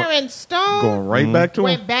was Sharon Stone Going right back to him.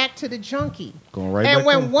 went back to the junkie. Going right and back to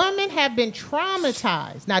when him. women have been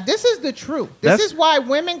traumatized, now this is the truth. This That's- is why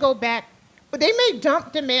women go back. But they may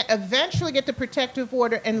dump the man, eventually get the protective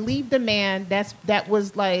order, and leave the man that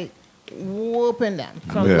was like whooping them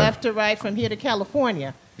from Yeah. left to right, from here to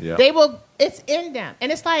California. Yeah. They will. It's in them,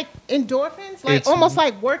 and it's like endorphins, like It's- almost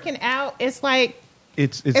like working out. It's like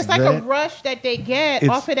It's like that, a rush that they get It's-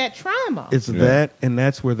 off of that trauma. It's Yeah. that, and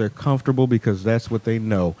that's where they're comfortable because that's what they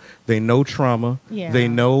know. They know trauma. Yeah. They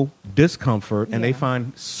know discomfort, and they Yeah.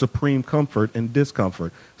 find supreme comfort in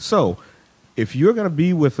discomfort. So, if you're going to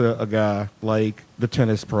be with a guy like the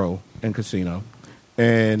tennis pro in Casino,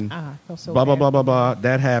 and I feel so blah blah bad. blah blah blah.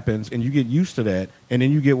 That happens, and you get used to that, and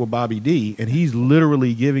then you get with Bobby D, and he's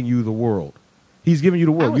literally giving you the world. He's giving you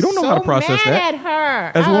the I world. was You don't know how to so process mad that. at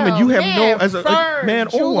her. As a woman, you have man, no, as a fur, man or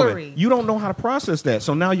jewelry. woman, you don't know how to process that.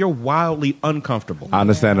 So now you're wildly uncomfortable. I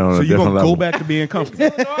understand it on So a you're different gonna level. go back to being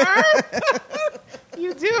comfortable.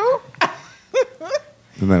 You do?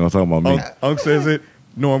 You're not gonna talk about me. Unc says it.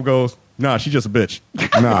 Norm goes, nah, she's just a bitch.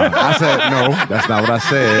 Nah, I said no. That's not what I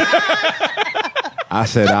said. I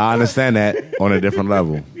said I understand that on a different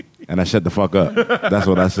level, and I shut the fuck up. That's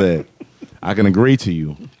what I said. I can agree to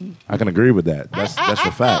you. I can agree with that. That's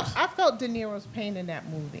the facts. I felt De Niro's pain in that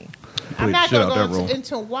movie. Played I'm not the shit going out to that go role.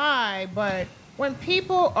 into why, but when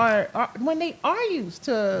people are when they are used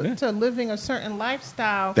to living a certain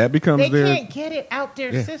lifestyle, That becomes they their- can't get it out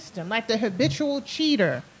their Yeah. system. Like the habitual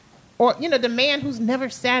cheater, or the man who's never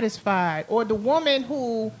satisfied, or the woman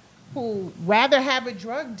who rather have a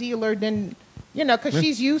drug dealer than because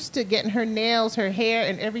she's used to getting her nails, her hair,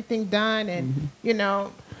 and everything done, and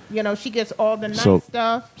she gets all the nice So-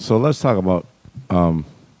 stuff. So let's talk about.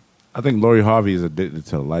 I think Lori Harvey is addicted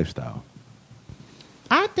to the lifestyle.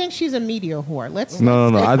 I think she's a media whore. Let's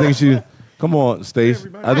No. I think she. Come on, Stace.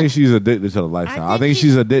 everybody. I think she's addicted to the lifestyle. I think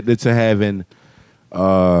she's addicted to having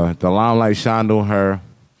the limelight shined on her,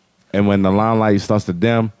 and when the limelight starts to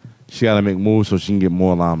dim, she got to make moves so she can get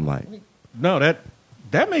more limelight. No,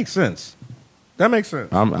 that makes sense. That makes sense.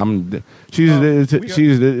 She's addicted we got-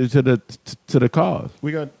 she's addicted to the cause.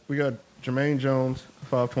 We got Jermaine Jones,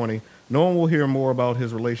 520. No one will hear more about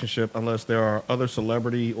his relationship unless there are other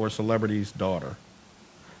celebrity or celebrity's daughter.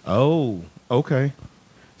 Oh, okay.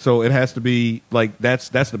 So it has to be like that's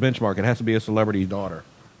the benchmark. It has to be a celebrity's daughter.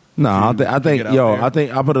 No, I to think get out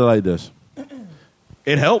there. I'll put it like this.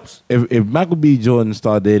 It helps. If Michael B. Jordan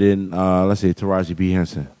started dating, let's say Taraji P.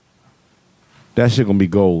 Henson, that shit gonna be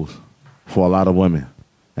goals for a lot of women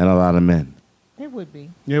and a lot of men. It would be.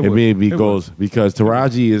 Yeah, It may be goals because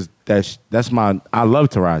Taraji is that's my. I love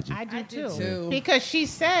Taraji. I do I do too. too. Because she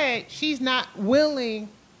said she's not willing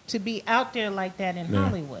to be out there like that in Yeah.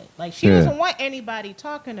 Hollywood. Like she Yeah. doesn't want anybody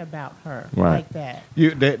talking about her Right. like that.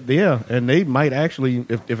 Yeah, and they might actually,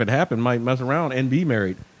 if it happened, might mess around and be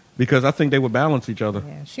married because I think they would balance each other.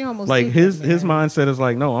 Yeah, she almost Like did his get married. mindset is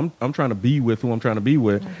like, no, I'm trying to be with who I'm trying to be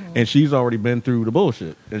with, and she's already been through the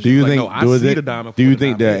bullshit. And Do she's you like, think? No, I do see it- the diamond. Do for you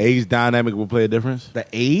think the diamond. age dynamic will play a difference? The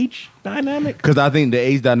age dynamic? Because I think the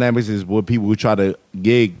age dynamics is what people who try to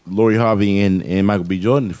gig Lori Harvey and Michael B.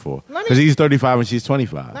 Jordan for. Let me- Because he's 35 and she's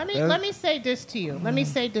 25. Let me say this to you. Let me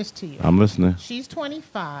say this to you. I'm listening. She's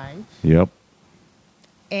 25 Yep.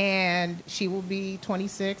 and she will be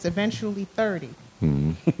 26, eventually 30.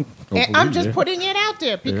 And Hopefully, I'm just yeah. putting it out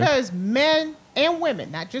there because men and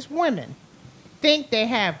women, not just women, think they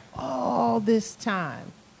have all this time,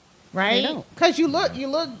 right? They don't. Because you look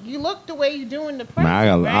the way you do in the present,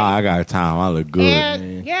 Man, right? I got time. I look good.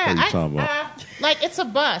 And yeah, What you talking about? like it's a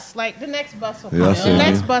bus. Like the next bus will come. Yeah, I The see.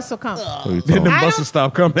 next bus will come. What you Then talking the about? I buses don't-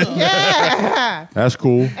 stop coming. Yeah, That's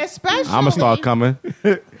cool. especially. I'm going to start coming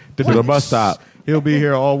to the bus stop. He'll be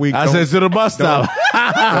here all week. I Don't- said to the bus stop.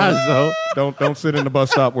 So don't sit in the bus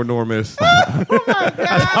stop where Norm is. I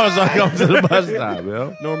was like, come to the bus stop,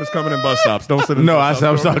 yo. Norm is coming in bus stops. Don't sit in. No, the I bus said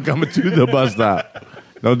I'm stop. starting coming to the bus stop.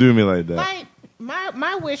 Don't do me like that. Like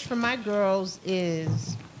my wish for my girls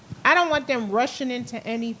is I don't want them rushing into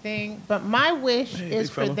anything, but my wish is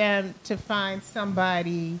for fella. them to find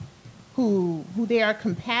somebody who they are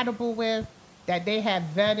compatible with, that they have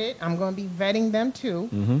vetted. I'm going to be vetting them too.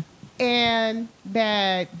 Mm-hmm. And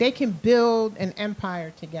that they can build an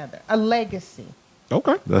empire together, a legacy.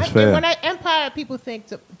 Okay. That's And fair. when empire, people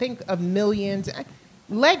think of millions.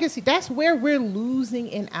 Legacy, that's where we're losing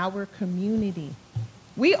in our community.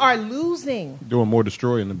 We are losing. Doing more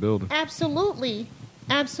destroying than building. Absolutely.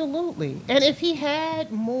 Absolutely. And if he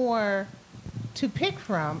had more to pick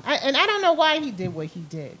from, and I don't know why he did what he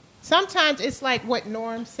did. Sometimes it's like what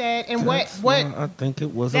Norm said and what I think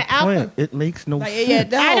it was the alpha- It makes no Like, sense. yeah,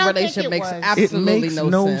 the I whole don't think relationship it makes was. absolutely It makes no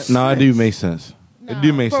no sense. No, it do make sense. No. It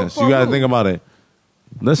do make For- sense. for You got to who? think about it.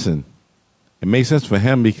 Listen, it makes sense for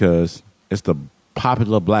him because it's the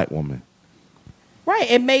popular black woman.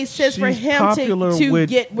 Right. It made sense for She's him popular to with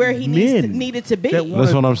get where he men needed to be. that want-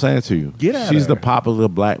 That's what I'm saying to you. Get at She's her. the popular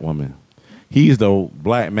black woman. He's the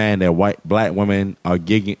black man that white black women are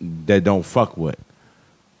gigging that don't fuck with.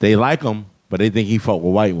 They like him, but they think he fuck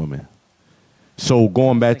with white women. So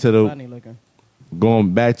going back to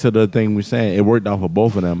the thing we're saying, it worked out for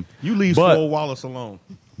both of them. You leave But- Swole Wallace alone.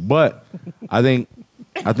 But I think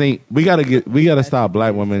we gotta stop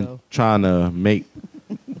black women trying to make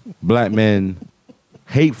black men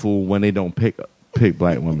hateful when they don't pick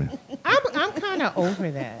black women. I'm kind kind of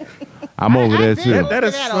over that. I'm over there I've been too. over That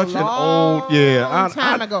is that such a an old- yeah,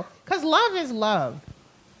 time ago. Because love is love.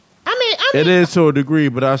 I mean, It is to a degree,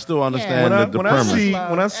 but I still understand when the I premise. see Love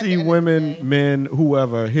when I at see the end of the women, day. men,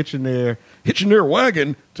 whoever hitching their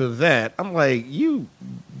wagon to that, I'm like, you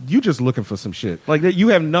just looking for some shit. Like that, you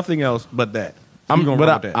have nothing else but that. So you gonna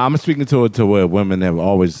run with that. I'm speaking to where women have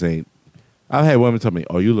always said. I've had women tell me,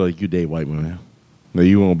 "Oh, you look like you date white women. No,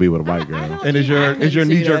 you won't be with a white I girl." don't- and is I your couldn't see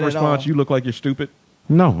knee jerk that at response? all. You look like you're stupid,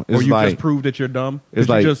 No, it's or you like just proved that you're dumb. it's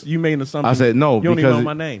 'Cause like- you made an assumption. I said no you don't because even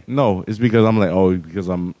know my name. No, it's because I'm like, oh, because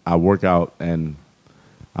I work out and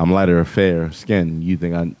I'm lighter or fair skin. You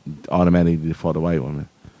think I automatically default to white women?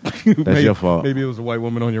 That's Maybe- your fault. Maybe it was a white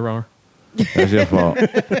woman on your arm. That's your fault.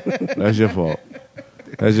 That's your fault.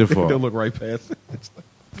 That's your They'll fault. look right past it.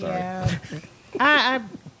 Yeah.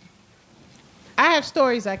 I have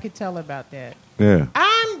stories I could tell about that. Yeah.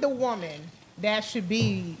 I'm the woman that should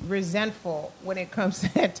be resentful when it comes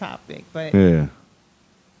to that topic, but Yeah.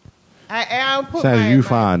 I'll put Sounds my, you my-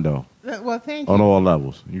 fine though Well, thank you. on all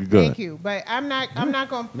levels. You good. Thank you, but I'm not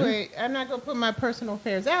going to put my personal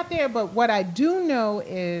affairs out there. But what I do know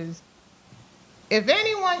is, if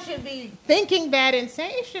anyone should be thinking that and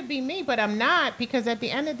saying it should be me, but I'm not, because at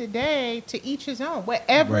the end of the day, to each his own.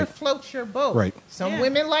 Whatever Right. floats your boat. Right. Some Yeah.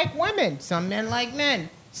 women like women. Some men like men.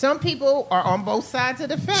 Some people are on both sides of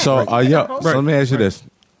the fence. So, They're yeah. both- So let me ask you this: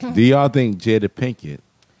 do y'all think Jada Pinkett?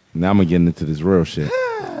 Now I'm gonna get into this real shit.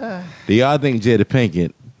 Do y'all think Jada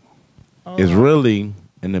Pinkett is really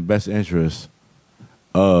in the best interest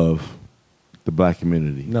of the black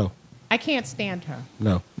community? No, I can't stand her.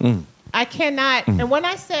 no, I cannot. And when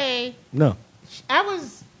I say no.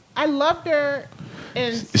 I loved her.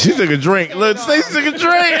 And She took a drink. Look, Stacey took a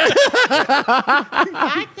drink.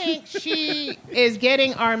 I think she is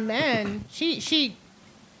getting our men.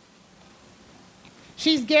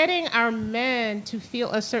 She's getting our men to feel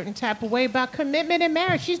a certain type of way about commitment and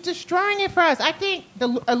marriage. She's destroying it for us. I think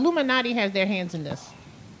the Illuminati has their hands in this.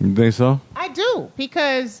 You think so? I do,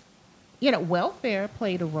 because welfare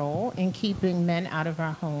played a role in keeping men out of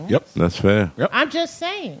our homes. Yep. That's fair. Yep. I'm just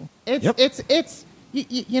saying. Yep.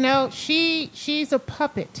 She's a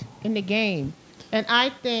puppet in the game, and I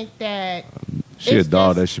think that She a it's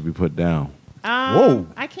dog just- that should be put down. Whoa.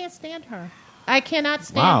 I can't stand her. I cannot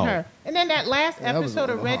stand Wow. her. And then that last that was a episode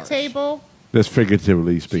of little Red harsh. Table. That's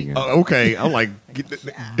figuratively speaking. Okay, I'm like,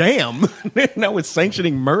 damn. Now it's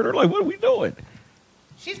sanctioning murder. Like, what are we doing?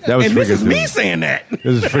 She's That gonna, was And this is figurative. me saying that.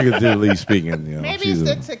 This is figuratively speaking. You know, maybe she's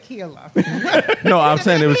it's a- the tequila. no, I'm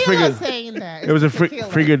saying it was Tequila figurative. saying that. It was a It's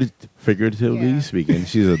tequila. figuratively Yeah. speaking.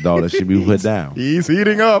 She's a dog that should be put down. He's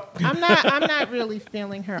heating up. I'm not really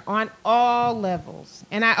feeling her on all levels.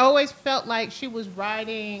 And I always felt like she was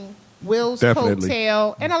riding Will's Definitely.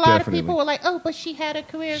 coattail. And a lot Definitely. of people were like, oh, but she had a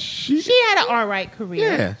career. She- She had an all right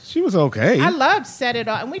career. Yeah, she was okay. I loved Set It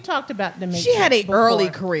Off. And we talked about the Matrix She had a before. early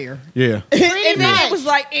career, yeah, and then much. it was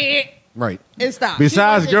like, right. it stopped.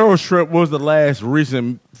 Besides wasn't- Girl Trip, what was the last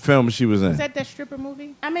recent film she was in? Was that stripper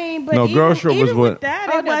movie? I mean, but No, even, Girl Trip was even what- with that,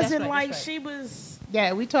 Oh, it no, that's wasn't right, like that's right. she was.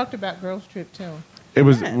 Yeah, we talked about Girls Trip too. It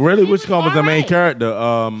was really She which was called was the main alright.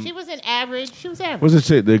 character. She was an average. She was average. What's the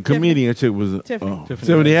chick? The comedian chick was Tiffany.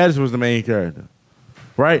 Tiffany Haddish was the main character,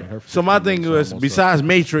 right? her So my 15 thing was was almost besides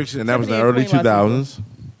Matrix, and that was in the Tiffany early and Queen 2000s.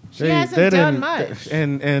 She hasn't done much.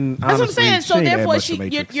 And That's what I'm honestly, saying. So she ain't add therefore, much to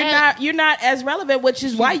Matrix. you're not as relevant, which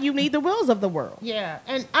is why you need the wills of the world. Yeah,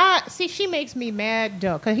 and see, she makes me mad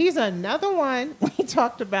though, because he's another one. We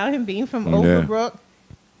talked about him being from Yeah. Overbrook,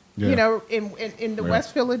 Yeah. you know, in the Right.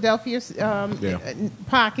 West Philadelphia Yeah.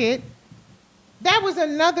 pocket. That was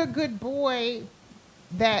another good boy.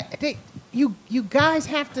 You guys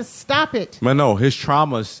have to stop it. But no, his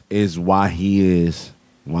traumas is why he is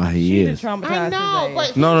She is. traumatized I his know, ass. but No,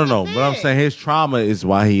 here's no, the no. But I'm thing. saying his trauma is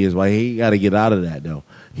why he is. Why he got to get out of that though.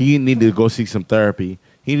 He needed to go seek some therapy.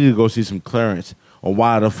 He needed to go see some clearance on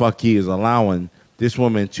why the fuck he is allowing this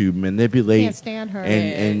woman to manipulate. Can't stand her.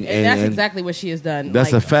 And that's exactly what she has done.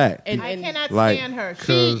 That's a fact. And, I cannot like, stand her.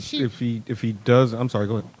 Because She if he does, I'm sorry.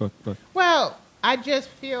 Go ahead. Well, I just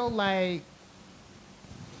feel like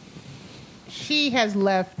she has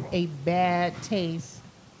left a bad taste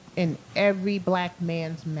in every black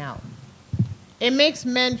man's mouth. It makes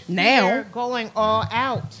men fear Now. going all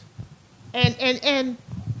out. And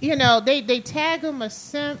you know, they tag him a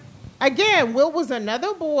simp. Again, Will was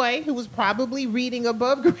another boy who was probably reading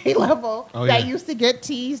above grade level Oh, that yeah. used to get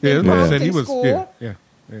teased Yeah, and Yeah. punked said he in was. school. Yeah.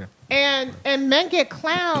 And men get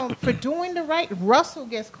clowned for doing the right. Russell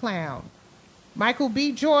gets clowned. Michael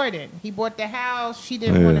B. Jordan, he bought the house. She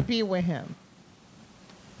didn't Yeah. want to be with him.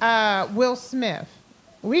 Will Smith.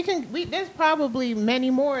 There's probably many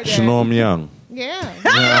more. That, Shalom Young. Yeah.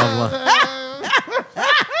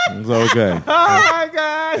 It's okay. Oh my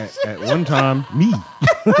gosh! At one time, me.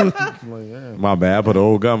 My bad. I put the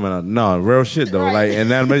old government on. No, real shit though. Like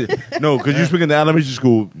in elementary, no, because you speaking to elementary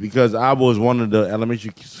school. Because I was one of the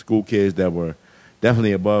elementary school kids that were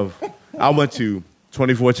definitely above. I went to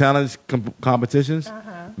 24 challenge competitions,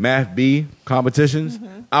 Math B competitions.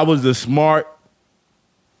 I was the smart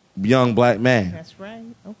young black man. That's right.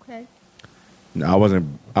 Okay. No, I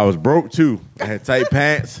wasn't. I was broke too. I had tight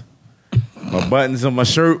pants. My buttons on my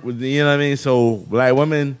shirt, you know what I mean? So black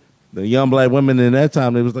women, the young black women in that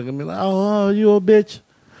time, they was looking at me like, oh, you a bitch.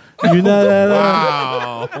 You know that?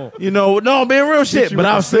 Wow. You know, no, being real shit. But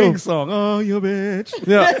I was still, song. Oh, you a bitch.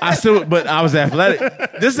 yeah, but I was athletic.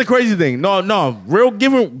 This is the crazy thing. No, real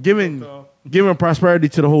giving prosperity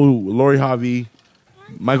to the whole Lori Harvey,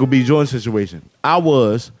 Michael B. Jordan situation. I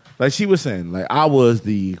was, like she was saying, like I was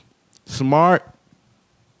the smart,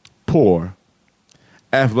 poor,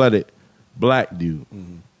 athletic black dude.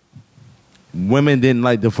 Women didn't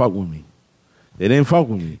like to fuck with me. They didn't fuck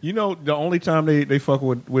with me. You know, the only time they fuck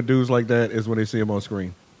with dudes like that is when they see them on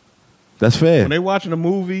screen. That's fair. When they watching a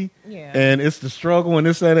movie and it's the struggle and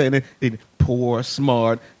this, that, and they poor,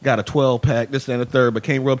 smart, got a 12-pack, this, that, and the third, but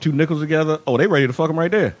can't rub two nickels together. Oh, they ready to fuck them right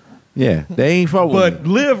there. Yeah, they ain't fuck with But me.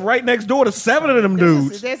 live right next door to 7 of them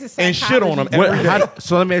dudes there's a and shit on them psychology. every day.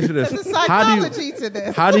 So let me ask you this. There's a psychology to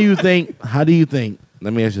this. How do you think,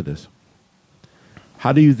 let me ask you this.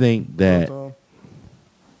 How do you think that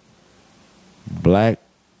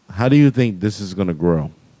how do you think this is going to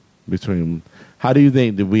grow how do you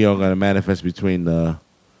think that we are going to manifest between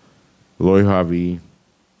Lori Harvey?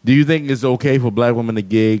 Do you think it's okay for black women to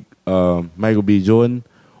gig Michael B. Jordan,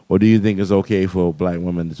 or do you think it's okay for black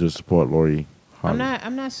women to just support Lori Harvey?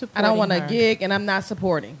 I'm not supporting I don't want her. to gig, and I'm not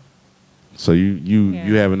supporting. So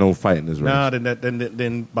you having no fight in this race? Nah,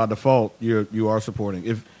 then by default you are supporting.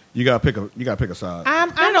 If you gotta pick a side. I'm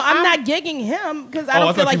not gigging him because I Oh, I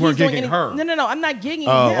don't feel thought like you weren't he's doing gigging anything. her. No, I'm not gigging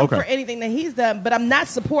him okay. for anything that he's done, but I'm not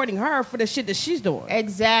supporting her for the shit that she's doing.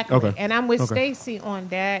 Exactly. Okay. And I'm with Okay. Stacey on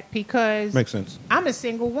that because Makes sense. I'm a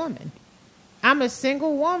single woman.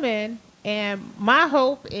 And my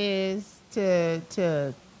hope is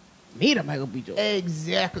to Meet a Michael B. Jordan.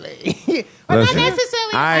 exactly. Well, not Listen,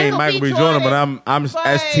 necessarily. I ain't Michael B. Jordan, but I'm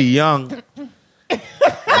ST Young.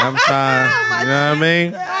 I'm trying. You know what I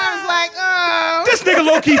mean? I was like, oh. This nigga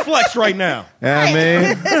low key flex right now. You know what I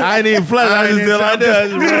mean? I ain't even flex. I just did like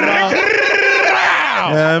this. You know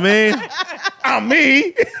what I mean? I'm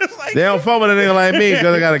me. They don't fuck with a nigga like me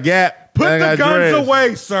because I got a gap. Put and I the got guns dreads.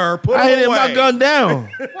 away, sir. Put I them ain't away. my gun down.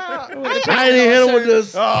 Well, I ain't even hit him with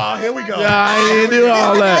this. Oh, here we go. I ain't even do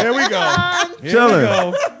all that. Here we go. Here Chilling. we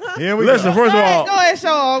go. Here we Listen, go. first of all, Go ahead,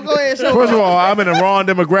 show him. Go ahead, show him. first of all, I'm in the wrong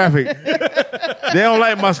demographic. They don't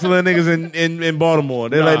like muscular niggas in Baltimore.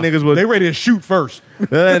 They like niggas with They ready to shoot first.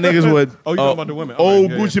 they like niggas with Oh, you talking about the women. Okay,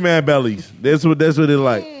 old yeah, Gucci Man bellies. That's what they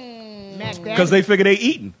like. Because they figure they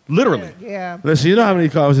eating. Literally. Yeah. Listen, you know how many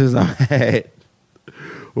conversations I had?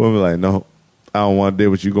 Women be like, no, I don't want to deal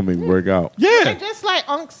with you. Gonna make me work out. Yeah. And just like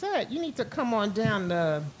Unc said, you need to come on down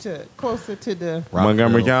to closer to the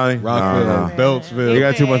Montgomery County? Rockville. Nah. Beltsville. They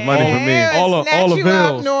got too much money for me. All of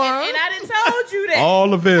Vills. And I didn't told you that. All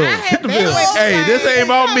the Vills. Hit the Vills. Hey, this ain't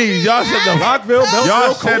about me. Y'all shut the Rockville, Beltsville,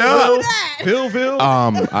 Y'all shut up.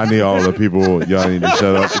 Billville. I need all the people. Y'all need to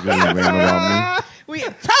shut up because you ain't about We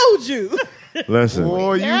have told you. me. Listen.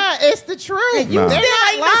 Boy, Yeah, it's the truth. Nah. They're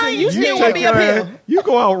not lying. You still want to be up here. You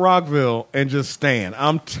go out Rockville and just stand.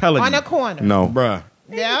 I'm telling On you. a corner. No. Bruh.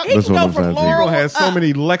 Yeah. He That's can what go I'm from saying to you. You're Laurel going to have so up.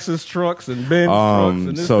 many Lexus trucks and Benz trucks.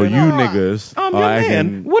 And this, So that, you and that. niggas I'm are your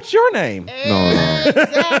acting. man. What's your name? No.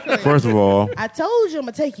 Exactly. First of all, I told you I'm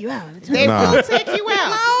going to take you out. They Nah. will take you Come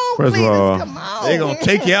out. on, First of please. all, Come on. They're going to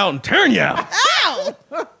take you out and turn you out. Ow.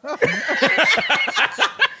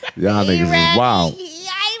 y'all niggas is wild. I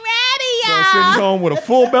ain't ready, So y'all. sitting home with a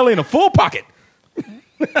full belly and a full pocket.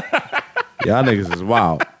 Y'all niggas is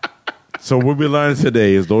wild. So what we learned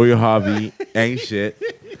today is Lori Harvey ain't shit.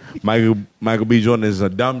 Michael B. Jordan is a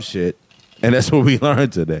dumb shit. And that's what we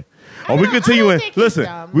learned today. Are we continuing? think he's Listen,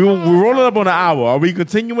 dumb. we're rolling up on an hour. Are we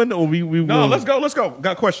continuing or we No, let's go.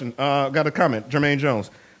 Got a question. Got a comment. Jermaine Jones.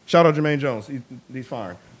 Shout out Jermaine Jones. He's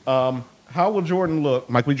firing. How will Jordan look,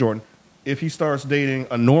 Michael B. Jordan, if he starts dating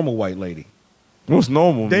a normal white lady? What's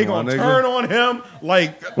normal, They my gonna nigga? turn on him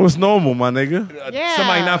like What's normal, my nigga? Yeah.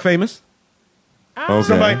 somebody not famous. Okay.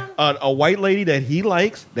 Somebody, a white lady that he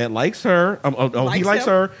likes, that likes her. He likes him.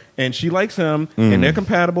 her, and she likes him, and they're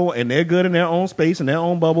compatible, and they're good in their own space, in their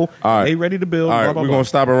own bubble. All right. They ready to build. All right, blah, blah, we're blah. going to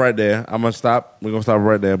stop it right there. I'm going to stop. We're going to stop it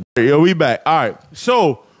right there. Yo, we back. All right.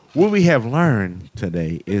 So what we have learned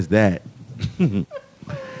today is that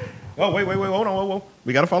Oh, wait, hold on, whoa.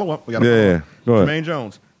 We got to follow up. Yeah, Go ahead. Jermaine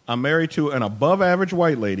Jones. I'm married to an above-average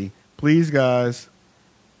white lady. Please, guys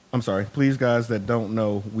that don't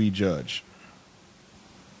know, we judge.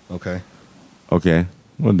 Okay. Okay.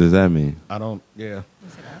 What does that mean? I don't, yeah.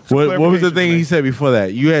 What was the clarification, thing he Jermaine. said before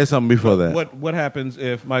that? You had something before that. What happens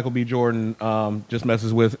if Michael B. Jordan just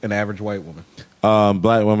messes with an average white woman?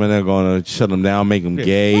 Black women are going to shut him down, make him Yeah.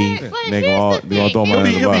 gay. But They're here's the going to throw him thing.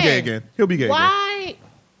 under the He'll be bus. gay again. He'll be gay again. Why?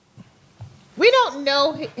 We don't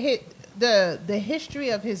know the history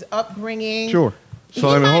of his upbringing. Sure. So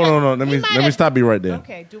let me hold on. Let me stop you right there.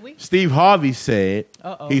 Okay, do we? Steve Harvey said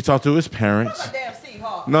Uh-oh. he talked to his parents. Damn Steve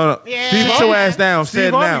Harvey. No. Yeah. Steve, sit your ass down. Say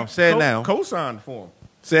it now. Steve Say it Harvey now. Co-signed for him.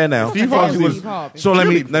 Say it now. Steve Steve Harvey was- Steve Harvey. So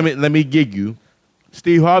let me gig you.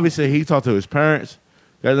 Steve Harvey said he talked to his parents.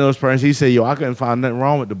 Got to know his parents. He said, "Yo, I couldn't find nothing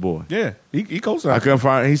wrong with the boy. Yeah, he I co-signed. couldn't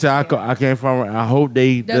find." He said, "I can't find. I hope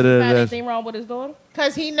they Doesn't find da-da-da-da." anything wrong with his daughter?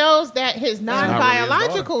 Because he knows that his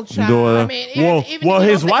non-biological child Daughter. I mean, even Well, if you don't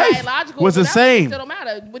his say wife biological, was the that same. Still don't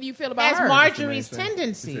matter. What do you feel about has her? Marjorie's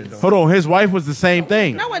tendencies. Hold on, his wife was the same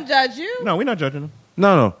thing. No one judged you. No, we're not judging him.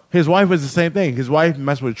 No, his wife was the same thing. His wife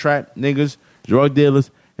messed with trap niggas, drug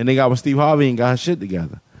dealers, and they got with Steve Harvey and got her shit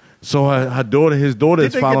together. So his daughter Did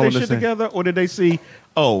is they get following their the shit same. together, or did they see?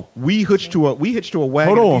 Oh, we hitched to a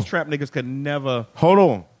wagon. Hold on. That these trap niggas could never. Hold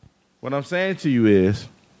on. What I'm saying to you is,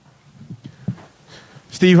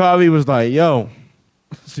 Steve Harvey was like, "Yo."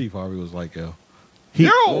 Steve Harvey was like, "Yo,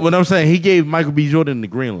 What I'm saying, he gave Michael B. Jordan the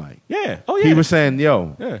green light. yeah, oh yeah." He was saying,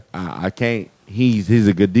 "Yo, Yeah. I can't. He's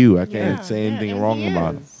a good dude. I can't Yeah, say anything and wrong he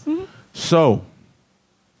about is. him." So,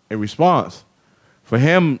 in response, for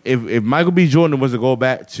him, if Michael B. Jordan was to go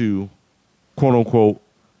back to quote unquote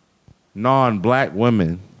non-black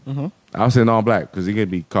women, I'll say non-black because it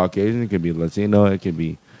could be Caucasian, it could be Latino, it could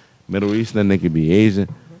be Middle Eastern, it could be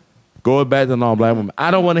Asian. Going back to non-black women,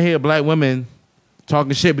 I don't want to hear black women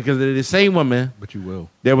talking shit because they're the same women But you will.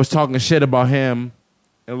 that was talking shit about him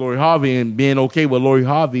and Lori Harvey and being okay with Lori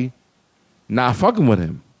Harvey not fucking with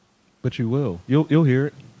him. But you will. You'll hear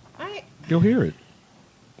it. You'll hear it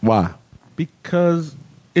Why? because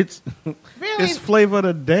it's Really? it's flavor of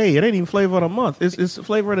the day. It ain't even flavor of the month. It's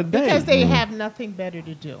flavor of the day. Because they have nothing better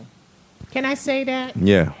to do. Can I say that?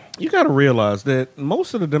 Yeah. You got to realize that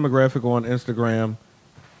most of the demographic on Instagram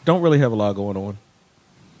don't really have a lot going on.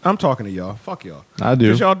 I'm talking to y'all. Fuck y'all. I do.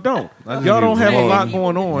 Because y'all don't. I Y'all don't have a do. lot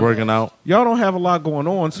going on. Working out. Y'all don't have a lot going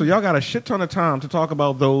on, so y'all got a shit ton of time to talk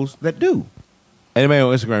about those that do. Anybody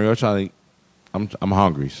on Instagram, y'all trying to I'm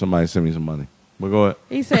hungry. Somebody send me some money. But go ahead.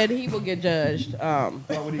 He said he will get judged.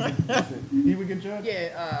 He would get judged?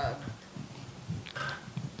 Yeah.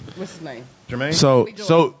 What's his name? Jermaine? So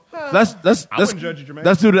let's I wouldn't judge you, Jermaine.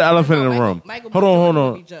 let's do the elephant in the Michael- room. Michael B. Hold on. Jordan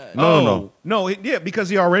will be judged. No. No, yeah, because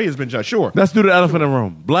he already has been judged. Sure. Let's do the elephant in the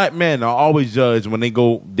room. Black men are always judged when they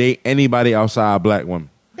go date anybody outside black women.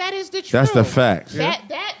 That is the truth. That's the facts.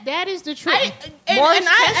 That is the truth.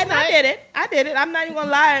 I did it. I'm not even gonna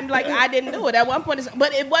lie. I'm like, I didn't do it at one point.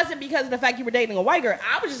 But it wasn't because of the fact you were dating a white girl.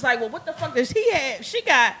 I was just like, well, what the fuck does he have? She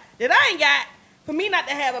got that I ain't got for me not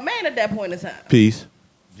to have a man at that point in time. Peace.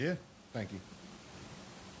 Yeah. Thank you.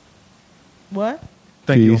 What?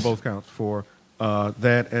 Thank you on Peace. both counts for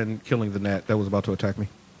that and killing the gnat that was about to attack me.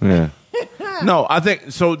 Yeah. No, I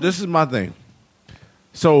think so. This is my thing.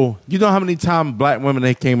 So you know how many times black women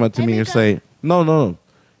they came up to me and say, no.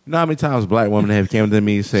 You know how many times black women have came up to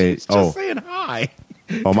me and said, Just saying hi.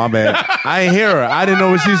 oh my bad. I ain't hear her. I didn't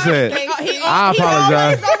know what she said. I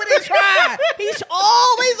apologize. He's over there trying. He's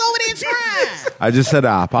always over there trying. I just said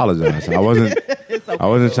I apologize. I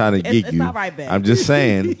wasn't trying to geek It's you. all right, babe. I'm just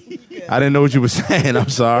saying. I didn't know what you were saying. I'm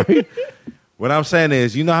sorry. What I'm saying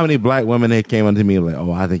is, you know how many black women that came up to me like,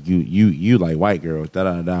 oh, I think you like white girls. Da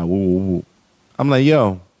da da. Woo woo woo. I'm like,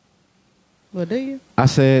 yo. Well, do you? I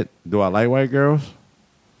said, do I like white girls?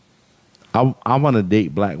 I want to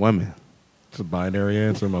date black women. It's a binary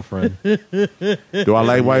answer, my friend. Do I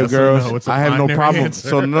like white Yes or girls? no? It's a I have no binary problem. answer.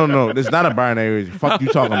 So no, it's not a binary. Fuck you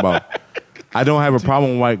talking about. I don't have a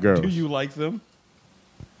problem with white girls. Do you like them?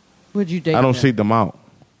 Would you date? I don't them? seek them out.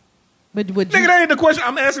 But would Nigga, you? that ain't the question.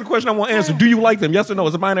 I'm asking the question I want to answer. Do you like them? Yes or no?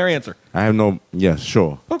 It's a binary answer. I have no. Yes,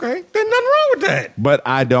 sure. Okay. Then nothing wrong with that. But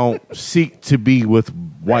I don't seek to be with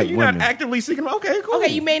white You're women. not actively seeking them. Okay, cool.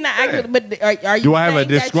 Okay, you may not Yeah. actually, but are you? Do I have a saying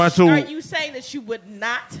that disgruntled- Are you saying that you would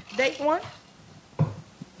not date one?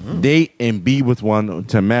 Date and be with one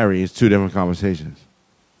to marry is two different conversations.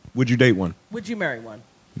 Would you date one? Would you marry one?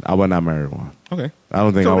 I would not marry one. Okay. I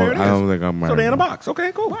don't think So I there would. it I is. don't think I'm married. So they in a one. box.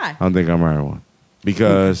 Okay, cool. Why? I don't think I'm married one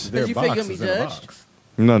because Because you feel you're gonna be judged.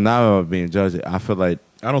 no, now I'm being judged. I feel like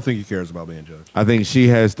I don't think he cares about being judged. I think she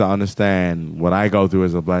has to understand what I go through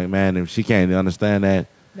as a black man. If she can't understand that,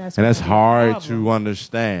 and that's hard to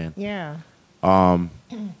understand. Yeah.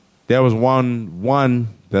 There was one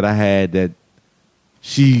that I had that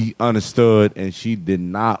she understood, and she did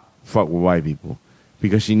not fuck with white people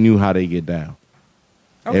because she knew how they get down.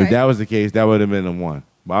 Okay. If that was the case, that would have been the one.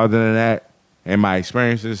 But other than that, in my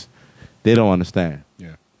experiences, they don't understand.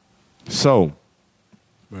 Yeah. So,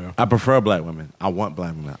 Yeah. I prefer black women. I want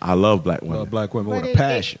black women. I love black women. Black women But with a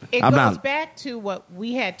passion. It I'm goes not- back to what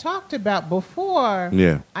we had talked about before.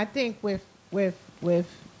 Yeah. I think with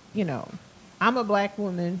you know, I'm a black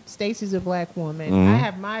woman. Stacey's a black woman. Mhm. I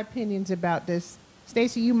have my opinions about this.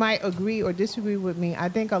 Stacey, you might agree or disagree with me. I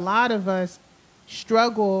think a lot of us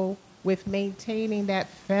struggle with maintaining that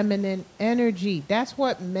feminine energy. That's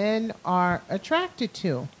what men are attracted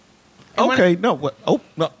to. And when- Okay, no.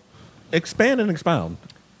 No. Expand and expound.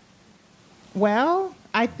 well,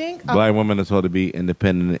 I think Black women are told to be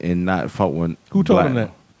independent and not fuck with. Who told black- him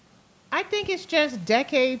that? I think it's just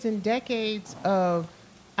decades and decades of,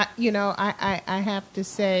 I have to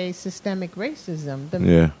say systemic racism.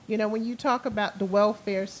 Yeah. You know, when you talk about the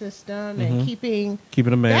welfare system and keeping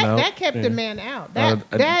Keeping a man out. that kept Yeah. the man out. It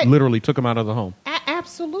That literally took him out of the home.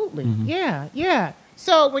 absolutely, yeah.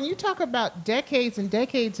 So when you talk about decades and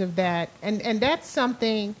decades of that, and that's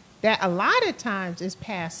something that a lot of times is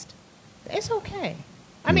past. It's okay.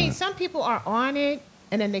 I mean, some people are on it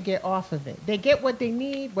and then they get off of it. They get what they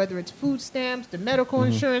need, whether it's food stamps, the medical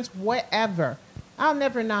insurance, whatever. I'll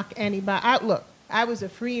never knock anybody. Look, I was a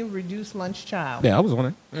free and reduced lunch child. Yeah, I was on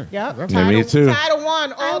it. Yep. Yeah, me too. Title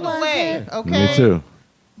I all the way. Okay. Me too.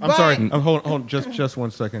 I'm But- sorry. Hold on. Just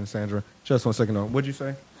 1 second, Sandra. Just 1 second. What'd you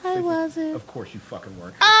say? I wasn't. Of course you fucking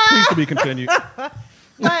weren't. Please to be continued.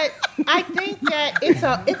 But I think that it's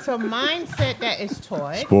a mindset that is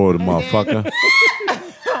taught. Spoiled And then- motherfucker.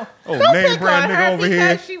 Oh, Don't name pick brand on nigga her over because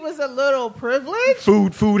here. she was a little privileged.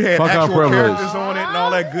 Food had Fuck her actual privilege. characters on it and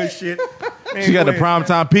all that good shit. Man, She got the go ahead.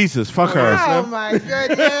 primetime pieces. Fuck her. Oh my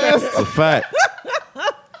goodness! It's a fact.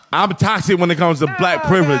 I'm toxic when it comes to black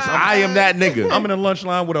privilege. I am that nigga. I'm in the lunch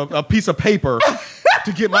line with a piece of paper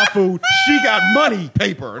to get my food. She got money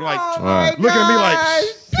paper. Like, Oh my Right. looking at me like, gosh.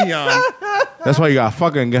 peon. That's why you gotta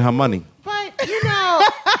fuck her and get her money. But you know,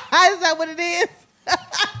 Is that what it is?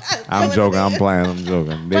 I'm joking. I'm playing. I'm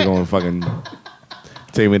joking. They gonna fucking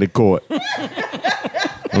take me to court.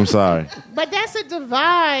 I'm sorry. but that's a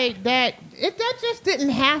divide that that just didn't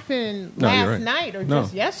happen No, you're last right. night or No.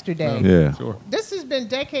 just yesterday. Yeah. Sure. This has been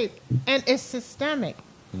decades, and it's systemic.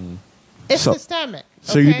 It's So- systemic.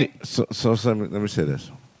 So you okay? think, so let me say this.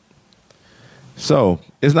 So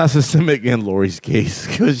it's not systemic in Lori's case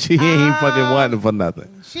because she ain't fucking wanting for nothing.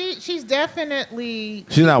 She's definitely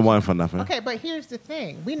She's not wanting for nothing. okay. But here's the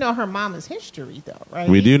thing: we know her mama's history, though, right?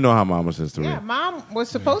 We do know how mama's history. Yeah, mom was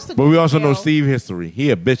supposed to. But go we to also know jail. Steve history. He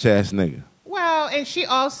a bitch ass nigga. Well, and she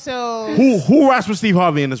also. Who rocks with Steve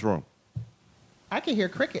Harvey in this room? I can hear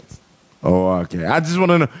crickets. Oh, okay. I just want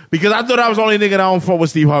to know because I thought I was the only nigga that don't fuck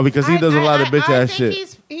with Steve Harvey because he does a lot of bitch I ass think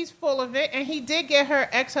shit. He's full of it, and he did get her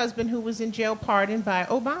ex-husband, who was in jail, pardoned by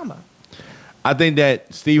Obama. I think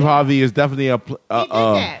that Steve Harvey is definitely a. He did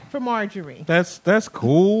that for Marjorie. That's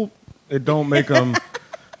cool. It don't make them.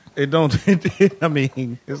 It don't. I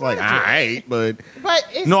mean, it's like all right, but But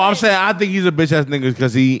it's No, I'm like- saying I think he's a bitch ass nigga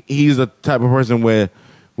because he's the type of person where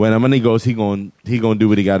when the money goes, he gon' do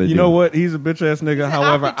what he got to do. you know what? He's a bitch ass nigga. an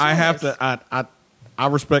However, I have to. opportunist. I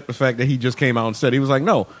respect the fact that he just came out and said he was like,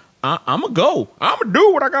 no, I'm gonna go. I'm gonna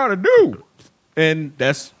do what I gotta do, and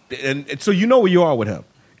that's and so you know where you are with him.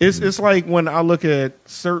 It's like when I look at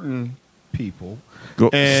certain people Go,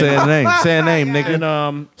 and- say a name. Say a name, nigga.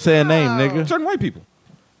 and Say a name, nigga. certain white people.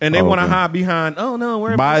 And they Oh, want to okay. hide behind, oh no,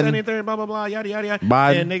 we're Biden. anything, blah blah blah, yada yada yada.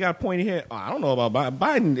 Biden. And they got pointy hair. Oh, I don't know about Biden.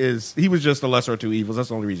 Biden was just the lesser of two evils. That's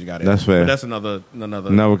the only reason you got it. That's fair. But that's another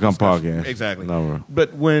Never come discussion. podcast. Exactly. Never.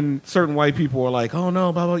 But when certain white people are like, oh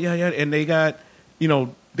no, blah blah, yeah, and they got,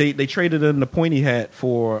 they traded in the pointy hat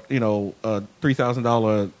for a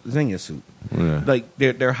 $3,000 Xenia suit. Yeah. Like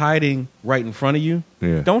they're hiding right in front of you.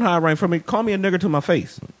 Yeah. Don't hide right in front of me. Call me a nigger to my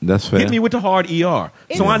face. That's fair. Hit me with the hard ER,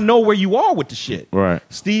 so I know where you are with the shit. Right.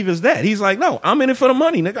 Steve is that. He's like, no, I'm in it for the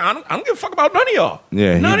money, nigga. I don't give a fuck about none of y'all.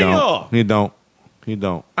 Yeah, none he of don't. y'all. He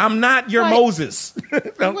don't. I'm not your Right. Moses.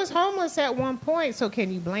 He was homeless at one point, so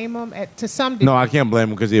can you blame him to some degree? No, I can't blame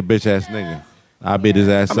him because he a bitch ass nigga. I beat his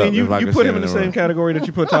ass I up. mean, you if I could put say him in it the same wrong. category that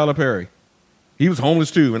you put Tyler Perry. He was homeless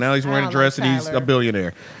too, and now he's wearing I a don't dress like and he's Tyler. a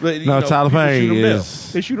billionaire. But, No, Tyler people Perry shoot him bail.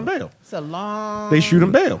 is- They shoot him bail. It's a long. They shoot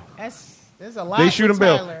him bail. There's a lot. They shoot him with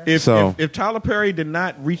bail. Tyler. If So- if Tyler Perry did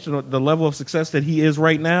not reach the level of success that he is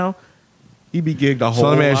right now, He be gigged a whole So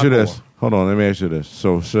let me ask you lot this. more. Hold on, let me ask you this.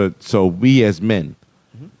 So we as men,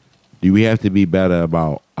 do we have to be better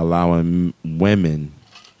about allowing women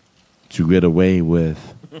to get away with?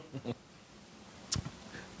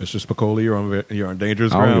 Mr. Spicoli, you're on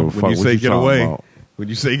dangerous I don't ground give a when you fuck say what you get talking away. about. When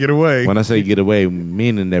you say get away, When I say get away,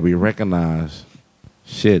 meaning that we recognize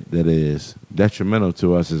shit that is detrimental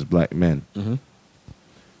to us as black men. Mhm.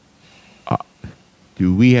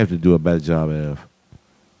 Do we have to do a better job of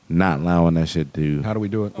not allowing that shit to? how do we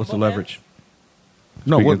do it? What's the both leverage?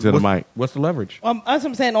 Speaking to the mic. What's the leverage? As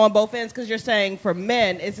I'm saying on both ends, because you're saying for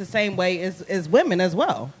men, it's the same way as women as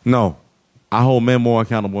well. No, I hold men more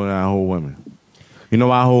accountable than I hold women. You know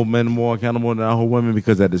why I hold men more accountable than I hold women?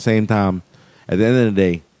 Because at the same time, at the end of the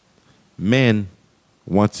day, men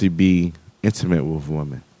want to be intimate with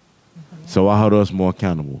women. So I hold us more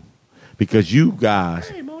accountable. Because you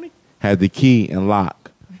guys have the key and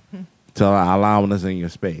lock to allowing us in your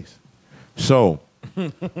space. So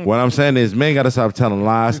what I'm saying is men got to stop telling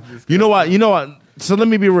lies. You know what? So let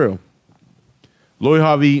me be real. Lori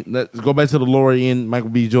Harvey, let's go back to the Lori and Michael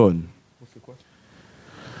B. Jordan. What's the question?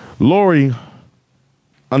 Lori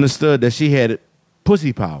understood that she had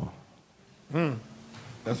pussy power.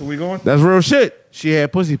 That's where we going? That's real shit. She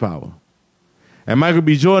had pussy power. And Michael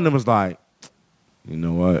B. Jordan was like, you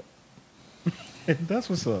know what? That's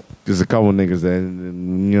what's up. There's a couple niggas that,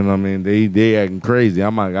 you know what I mean? They acting crazy.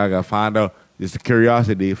 I'm like, I got to find out. It's the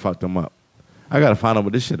curiosity that fucked them up. I got to find out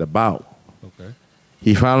what this shit about. Okay.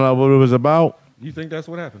 He found out what it was about, You think that's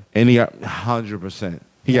what happened? and he got 100%.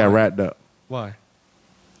 He got wrapped up. Why?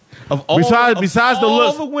 Of all, Besides the all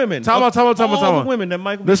looks. the women, Time out. all the women that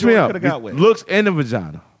Michael B. Listen me Jordan up. could have got with. Looks and the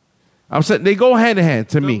vagina. I'm saying they go hand in hand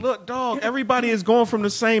to me. Look, dog, everybody is going from the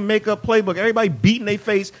same makeup playbook. Everybody beating their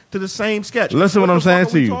face to the same sketch. Listen what I'm saying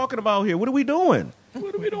to you. What are we talking about here? What are we doing?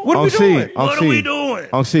 What are we doing? Unc C, What are we doing?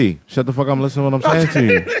 Unc C, shut the fuck up and listen to what I'm saying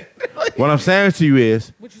to you. What I'm saying to you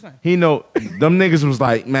is, What you saying? he know, them niggas was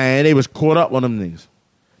like, man, they was caught up on them niggas.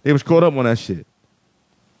 They was caught up on that shit.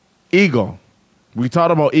 Ego. We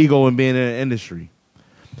talked about ego and being in the industry.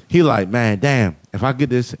 He like, man, damn, if I get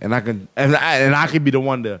this and I can be the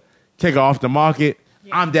one to take it off the market,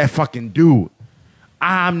 I'm that fucking dude.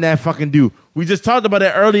 I'm that fucking dude. We just talked about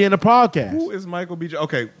that earlier in the podcast. Who is Michael B. Jordan?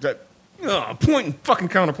 Okay, point and fucking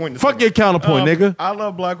counterpoint. Fuck your counterpoint, nigga. I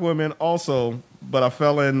love black women also, but I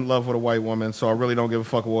fell in love with a white woman, so I really don't give a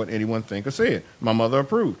fuck what anyone think or say it. My mother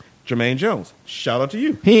approved. Jermaine Jones, shout out to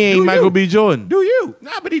you. He ain't Do Michael you. B. Jordan. Do you?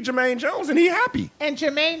 Nah, but he Jermaine Jones and he happy. And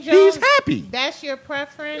Jermaine Jones, He's happy. That's your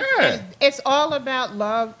preference. Yeah. And it's all about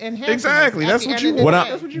love and happiness. Exactly. At That's the what end you of the want.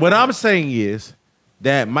 day. That's what you What want. I'm saying is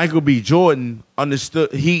that Michael B. Jordan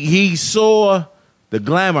understood. He saw the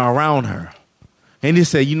glamour around her, and he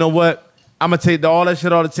said, "You know what? I'm gonna take all that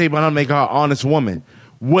shit off the table, and I'm gonna make her an honest woman."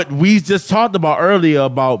 What we just talked about earlier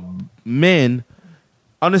about men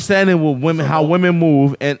understanding what women, how women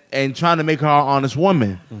move, and trying to make her an honest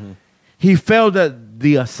woman. He failed at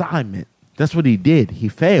the assignment. That's what he did. He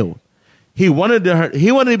failed. He wanted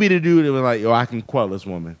to be the dude that was like, "Yo, I can quell this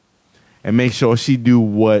woman." And make sure she do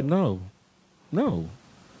what. No.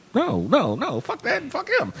 Fuck that. Fuck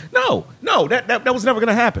him. No. That was never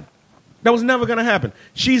gonna happen. That was never gonna happen.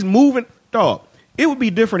 She's moving, dog. It would be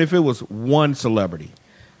different if it was one celebrity.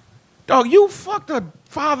 Dog, you fucked a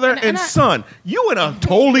father and son. You in a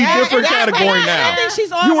totally different category now. I think she's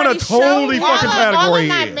You in a already totally showed fucking him. category all of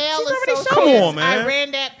my here. male She's already associates, Come on, man. I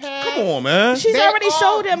ran that past. Come on, man. She's They already all-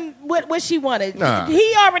 showed him what she wanted. Nah.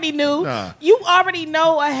 He already knew. Nah. You already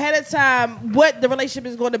know ahead of time what the relationship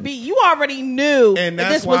is going to be. You already knew And that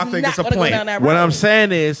that's this why was I think not it's a going to go plan. down that What road. I'm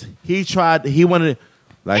saying is, he wanted,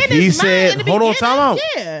 like In he his mind, said, in the hold on, beginning, time out.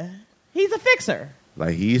 Yeah, he's a fixer.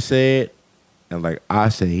 Like he said, and like I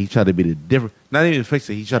said, he tried to be the different, not even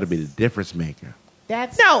fixer, he tried to be the difference maker.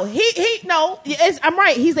 That's No, I'm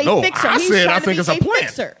right. He's a No, fixer. I He's said trying I to think be it's a plan.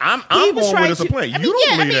 Fixer. I'm He was going trying with it's a plan. You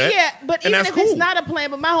don't believe that, Yeah, but and even that's if it's cool. not a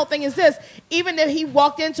plan, but my whole thing is this: even if he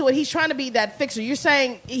walked into it, he's trying to be that fixer. You're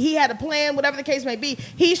saying he had a plan, whatever the case may be.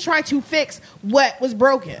 He's trying to fix what was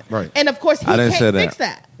broken, Right. And of course, he I didn't can't say fix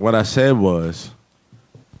that. What I said was,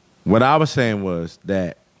 what I was saying was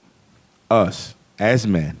that us as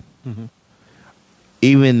men,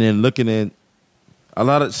 even in looking at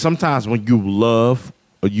sometimes when you love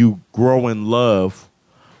or you grow in love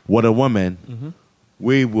with a woman,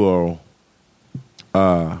 we will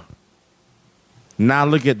not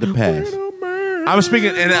look at the past. I'm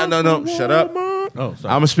speaking, and no, shut up. Oh,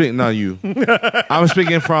 sorry. I'm speaking, not you. I'm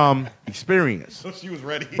speaking from experience. She was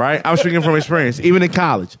ready. Right? I'm speaking from experience. Even in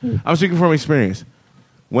college, I'm speaking from experience.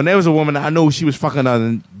 When there was a woman, I know she was fucking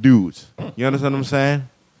other dudes. You understand what I'm saying?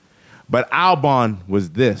 But our bond was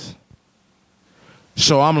this.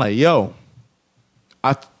 So I'm like, yo,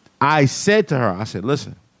 I said to her, I said,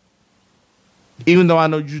 listen, even though I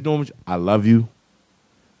know you're doing, I love you.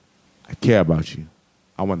 I care about you.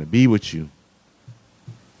 I want to be with you.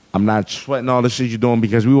 I'm not sweating all the shit you're doing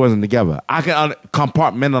because we wasn't together. I can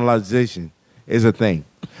compartmentalization is a thing.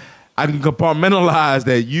 I can compartmentalize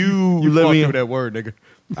that you fought living through that word, nigga.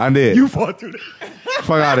 I did. You fought through that.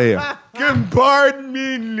 Fuck out of here.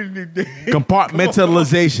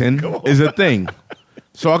 Compartmentalization is a thing.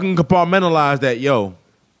 So I can compartmentalize that, yo,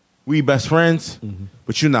 we best friends,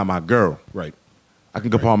 but you're not my girl. Right. I can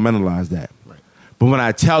compartmentalize that. Right. But when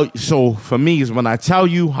I so for me is when I tell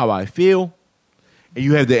you how I feel and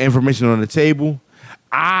you have the information on the table,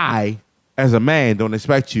 I, as a man, don't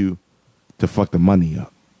expect you to fuck the money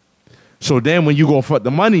up. So then when you go fuck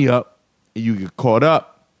the money up and you get caught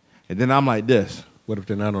up, and then I'm like this. What if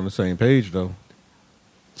they're not on the same page, though?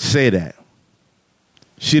 Say that.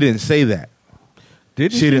 She didn't say that.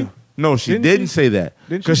 Didn't she? Didn't. No, she didn't say that.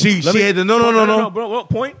 Because she had to, no. Bro,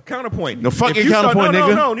 counterpoint. No fucking counterpoint,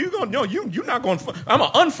 nigga. You're not going to, I'm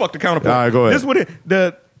going to unfuck the counterpoint. All right, go ahead. This is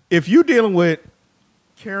what if you're dealing with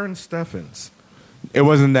Karen Steffens. It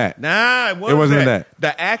wasn't that. Nah, it wasn't that.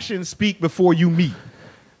 The actions speak before you meet.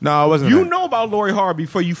 No, it wasn't You that. know about Lori Harvey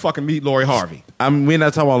before you fucking meet Lori Harvey. We're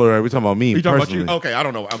not talking about Lori Harvey. We're talking about me You talking personally. about you? Okay, I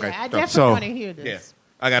don't know. Okay. Yeah, I definitely So- want to hear this. Yeah.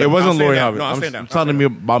 I got It wasn't Lori Harvey. Harvey. No, I'm I'm saying that. talking to me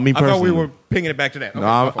about me I personally. thought we were pinging it back to that. No,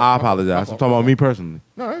 Okay, I apologize. I'm talking about me personally.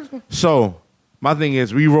 No, that's good. So, my thing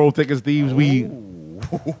is, we roll thick as thieves.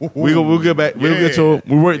 We'll get back. We'll get to it.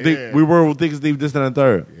 We roll thick as thieves this and the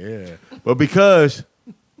third. Yeah. But because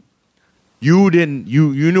you didn't,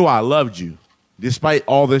 you knew I loved you, despite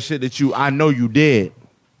all the shit that I know you did.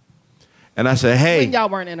 And I said, hey. When y'all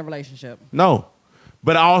weren't in a relationship. No.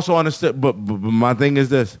 But I also understood, but my thing is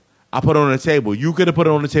this. I put it on the table. You could have put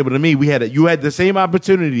it on the table to me. You had the same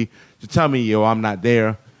opportunity to tell me, yo, I'm not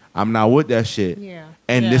there. I'm not with that shit. Yeah.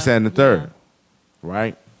 And this and the third.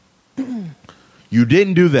 Right? You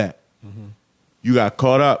didn't do that. You got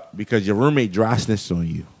caught up because your roommate dry snitched on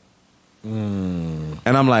you. And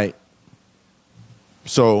I'm like,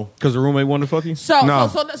 so. Because the roommate wanted to fuck you? So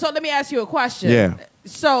let me ask you a question. Yeah.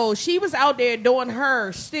 So she was out there doing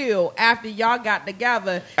her still after y'all got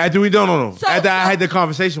together. After we no. So- After I had the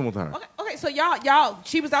conversation with her. Okay, so y'all,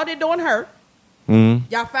 she was out there doing her.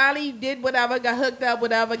 Y'all finally did whatever, got hooked up,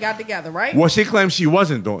 whatever, got together, right? Well, she claimed she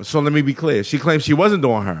wasn't doing. So let me be clear. She claimed she wasn't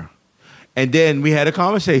doing her, and then we had a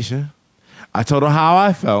conversation. I told her how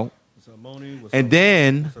I felt, and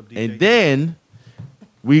then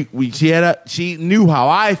she knew how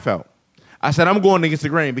I felt. I said I'm going against the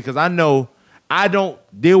grain because I know I don't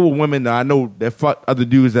deal with women that I know that fuck other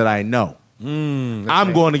dudes that I know.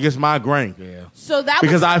 I'm going against my grain. Yeah. So that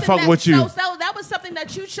Because was I fuck with you. So that was something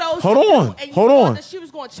that you chose. Hold to do, on, and you hold thought on. That she was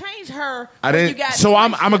going to change her. I when didn't. You got So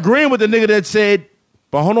I'm agreeing with the nigga that said,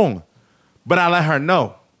 but hold on. But I let her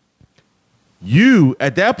know. You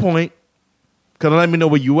at that point could have let me know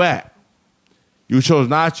where you at. You chose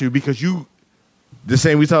not to because you. The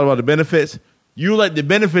same we talked about the benefits. You let the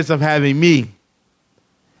benefits of having me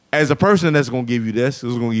as a person that's going to give you this,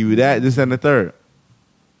 who's going to give you that, this and the third.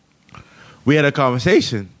 We had a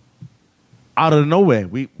conversation out of nowhere.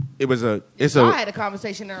 I had a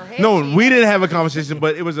conversation in her head. No, we didn't have a conversation,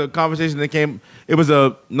 but it was a conversation that came. It was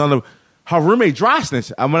her roommate dry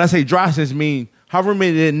snitch. And when I say dry snitch, mean her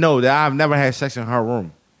roommate didn't know that I've never had sex in her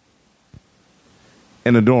room,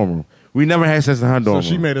 in the dorm room. We never had sex in her dorm room. So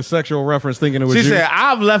she made a sexual reference thinking it was you? She said,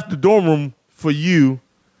 I've left the dorm room for you.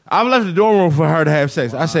 I've left the dorm room for her to have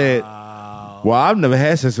sex. I said, well, I've never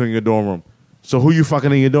had sex in your dorm room. So who you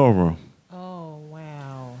fucking in your dorm room? Oh,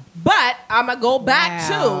 wow. But I'm going to go back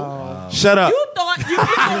to. Shut up. You thought you were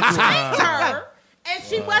going to change her, and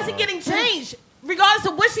she wasn't getting changed, regardless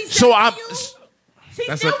of what she said So to you.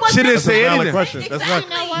 She didn't say anything. Question. That's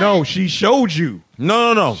Exactly. right. No, she showed you.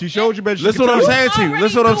 No. She showed you, but she Listen could what I'm tell saying to you.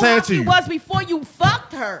 Listen what I'm saying to you. She was before you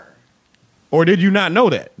fucked her. Or did you not know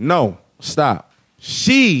that? No, stop.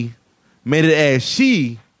 She made it as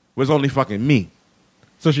she was only fucking me.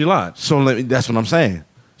 So she lied. So that's what I'm saying.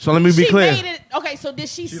 So let me be clear. Made it, okay, so did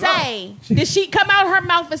she say, did she come out her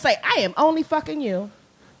mouth and say, I am only fucking you?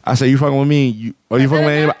 I said, you fucking with me? You fucking with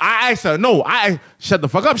anybody? I asked her, no, shut the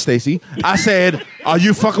fuck up, Stacy. I said, are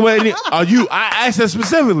you fucking with any, I asked her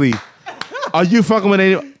specifically, are you fucking with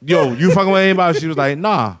anybody? Yo, you fucking with anybody? She was like,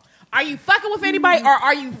 nah. Are you fucking with anybody or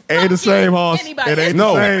are you fucking Ain't the same, Hoss. anybody? It ain't It's the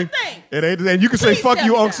a same. different thing. It ain't the same. You can say Please fuck tell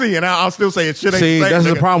you, me Unc that. C, and I'll still say it shit ain't See, the same. that's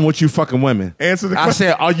the nigga. problem with you fucking women. Answer the I question.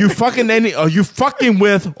 said, are you fucking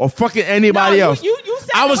with or fucking anybody No, else? you said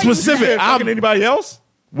I was the way you specific. said it. Fucking anybody else?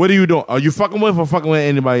 What are you doing? Are you fucking with or fucking with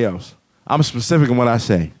anybody else? I'm specific in what I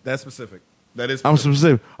say. That's specific. That is. I'm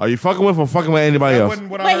specific. Are you fucking with or fucking with anybody else?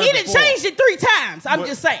 But he didn't change it 3 times. I'm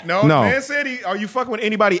just saying. No, man said, "Are you fucking with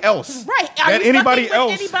anybody else?" Right. That anybody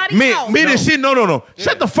else? Me, this shit. No. Yeah.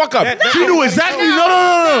 Shut the fuck up. She knew exactly.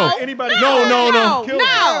 No. Anybody? No. Fucking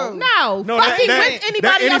that- with anybody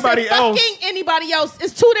that else anybody and else- fucking anybody else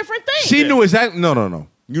is 2 different things. She knew exactly. No.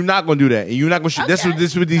 You're not gonna do that, and you're not gonna shoot. That's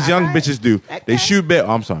Okay. what these young bitches do. Okay. They shoot bail.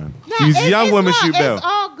 I'm sorry. No, These it's young women not- shoot bail. It's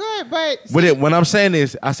all good, but What I'm saying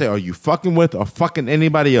is, I say, are you fucking with or fucking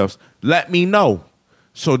anybody else? Let me know,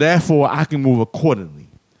 so therefore I can move accordingly.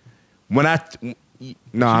 When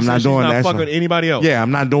I'm not doing that. Not fucking with anybody else. Yeah,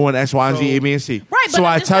 I'm not doing X, Y, and Z, A, B, and C. Right, but so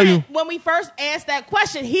I'm I just tell saying, you, when we first asked that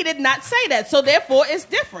question, he did not say that. So therefore, it's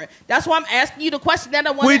different. That's why I'm asking you the question that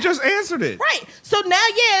I want. We just answered it. Right. So now,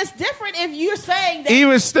 it's different if you're saying that.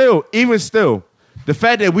 even still, the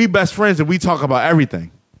fact that we best friends and we talk about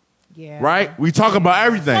everything, yeah, right? We talk about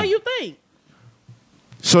everything. So you think?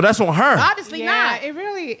 So that's on her. Obviously yeah, not. it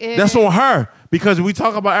really is. That's on her because we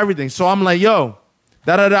talk about everything. So I'm like, yo,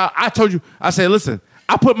 I told you. I said, listen,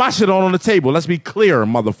 I put my shit on the table. Let's be clear,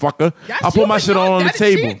 motherfucker. That's I put you, my but shit on the that-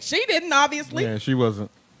 table. She didn't, obviously. Yeah, she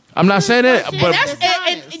wasn't. I'm not saying that, And but that's-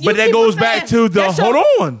 and you but that keep goes on back to saying, the that's hold your-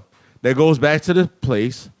 on. That goes back to the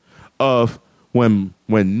place of when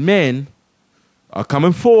men are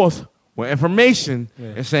coming forth with information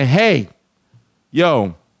and saying, "Hey,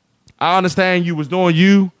 yo, I understand you was doing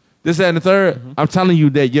you this, that, and the third. I'm telling you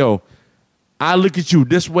that, yo, I look at you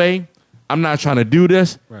this way. I'm not trying to do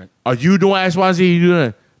this. Right. Are you doing X, Y, Z? You doing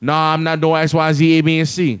it? No, I'm not doing X, Y, Z, A, B, and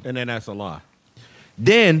C. And then that's a lie.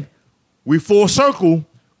 Then we full circle.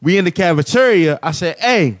 We in the cafeteria. I said,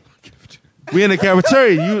 "Hey, we in the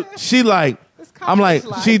cafeteria." She like, I'm like,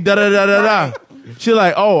 she da da da da da. She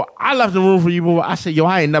like, "Oh, I left the room for you." But I said, "Yo,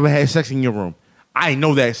 I ain't never had sex in your room. I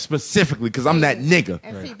know that specifically because I'm that nigga.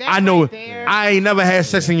 And see, that I know right there- I ain't never had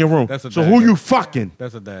sex in your room. That's a So dagger. who you fucking?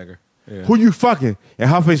 That's a dagger. Yeah. Who you fucking?" And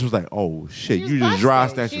her face was like, "Oh shit, She was you just dry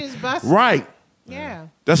busted. snatched." She was busted. Right. Yeah.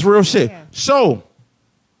 That's real shit. Yeah. So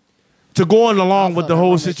to go on along with the whole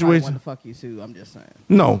Want situation. to fuck you too. I'm just saying.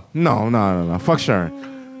 No. Fuck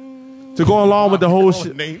Sharon. To go along with the whole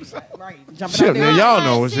shit. Names. Right. Jumping Shit, out there. man, y'all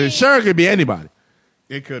know. See. Sharon could be anybody.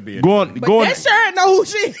 It could be. Going. But that sure know who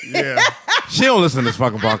she. Yeah. She don't listen to this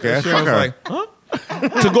fucking podcast. Sharon's Fuck her. like,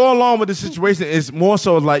 huh? To go along with the situation is more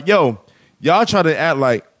so like, yo, y'all try to act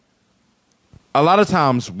like. A lot of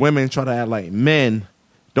times, women try to act like men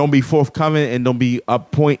don't be forthcoming and don't be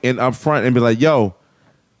up point and up front and be like, yo,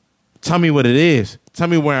 tell me what it is. Tell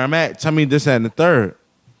me where I'm at. Tell me this, that, and the third.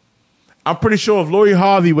 I'm pretty sure if Lori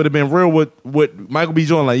Harvey would have been real with Michael B.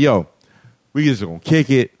 Jordan, like, yo, we just gonna kick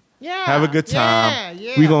it, Yeah. have a good time.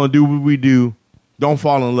 Yeah. We gonna do what we do. Don't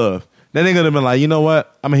fall in love. Then they gonna be like, you know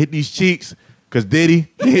what? I'm gonna hit these cheeks because Diddy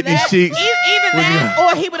hit these cheeks. Either that,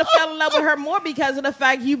 or he would have fell in love with her more because of the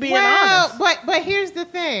fact you being honest. But here's the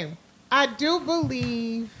thing. I do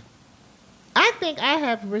believe. I think I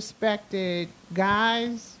have respected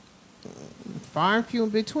guys, far and few in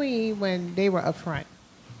between, when they were upfront.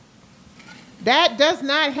 That does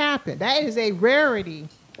not happen. That is a rarity.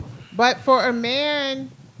 But for a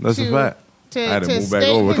man That's to, a fact. to, I had to to move back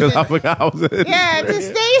state over his because I forgot I was in. yeah, to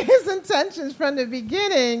state his intentions from the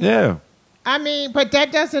beginning. Yeah. I mean, but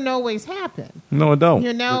that doesn't always happen. No, it don't.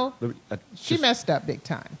 You know, she Just messed up big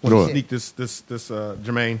time. want Sure. to sneak this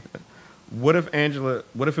Jermaine. What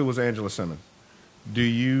if it was Angela Simmons? Do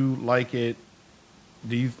you like it?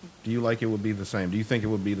 Do you like it would be the same? Do you think it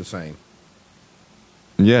would be the same?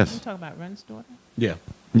 Yes. You talking about Ren's daughter? Yeah.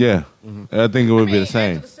 Yeah. I think it would be the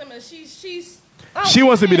same. Angela Simmons, she's She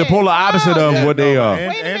wants to be the polar opposite of what they are. Wait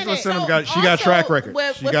a Angela minute. Simmons So got also track record.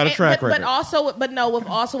 She got a track record. But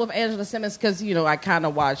also, with Angela Simmons, because I kind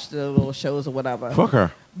of watch the little shows or whatever. Fuck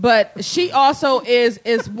her. But she also is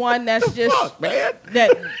one that's just man.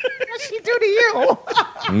 that. What she do to you?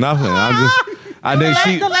 Nothing. I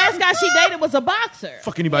think The last guy she dated was a boxer.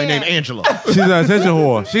 Fuck anybody Yeah. named Angela. she's an attention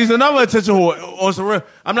whore. She's another attention whore. On some real,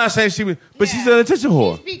 I'm not saying she was, but she's an attention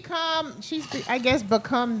whore. I guess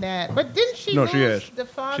become that. But didn't she No, lose she is. the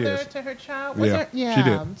She father is. to her child? Yeah, Yeah, she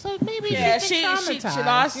did. So maybe Yeah, she's she been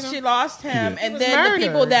traumatized, she lost him, He and was then the murdered.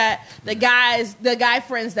 people the guy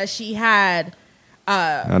friends that she had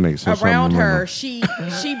That nigga said something around her, remember.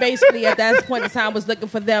 she basically at that point in time was looking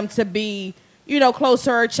for them to be close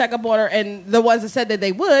to her, check up on her, and the ones that said that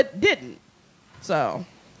they would didn't. So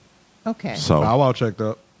Okay. So Bow Wow checked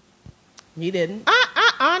up. he didn't,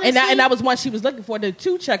 I honestly, and that was one she was looking for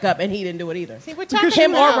to check up, and he didn't do it either. see, we're talking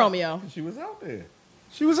Him about, or Romeo. She was out there.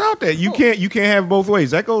 She was out there. You can't have both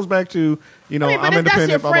ways. That goes back to I mean, but I'm if that's your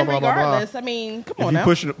independent. Blah blah friend, blah blah blah. regardless, I mean, come on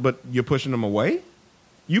now. But you're pushing them away.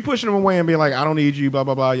 You pushing them away and being like, I don't need you, blah,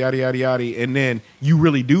 blah, blah, yada, yada, yada. And then you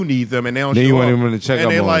really do need them and they don't Then show you up. want them to check and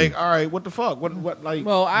up they're on like, you. all right, what the fuck? What like,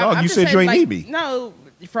 Well, dog, I'm you just said saying, you ain't like, need me. No,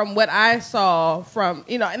 from what I saw from,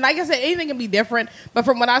 and like I said, anything can be different. But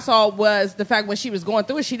from what I saw was the fact when she was going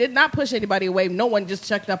through it, she did not push anybody away. No one just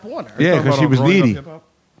checked up on her. Yeah, because she was growing up needy. hip-hop?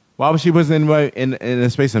 Why would she put anybody in a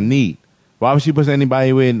space of need? Why would she put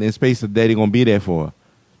anybody in a space that they're gonna be there for her?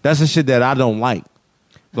 That's the shit that I don't like.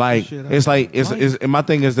 Like shit I it's like don't it's and my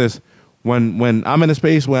thing is this: when I'm in a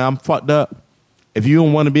space where I'm fucked up, if you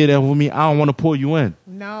don't want to be there with me, I don't want to pull you in.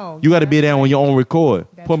 No. You got to be that's there right. on your own record.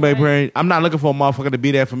 That's Put me right. I'm not looking for a motherfucker to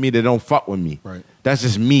be there for me that don't fuck with me. Right. That's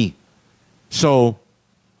just me. So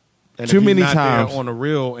And too if you're many not times there on the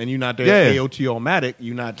real and you're not there Yeah. AOT-omatic,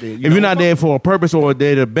 you're not there. if you're not there for a purpose or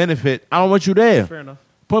there to benefit, I don't want you there. Fair enough.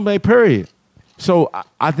 Point blank, period. So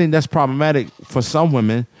I think that's problematic for some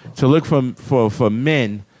women to look for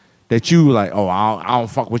men that you like, oh, I don't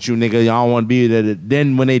fuck with you, nigga. I don't want to be there.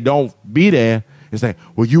 Then when they don't be there, it's like,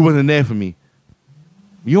 well, you wasn't there for me.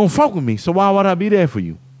 You don't fuck with me, so why would I be there for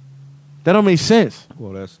you? That don't make sense.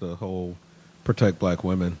 Well, that's the whole protect black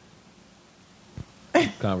women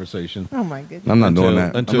conversation. Oh my goodness. I'm not doing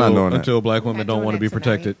that. Until, I'm not doing until black We're women not don't doing want to that be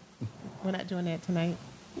protected. We're not doing that tonight.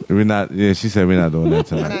 that. We're not. Yeah, she said we're not doing that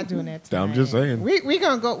We're tonight. not doing that tonight. I'm just saying. We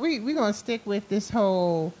gonna go. We gonna stick with this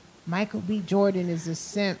whole Michael B. Jordan is a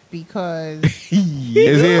simp because Is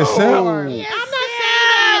he a simp? I'm not saying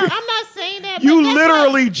that. I'm not saying that. You but guess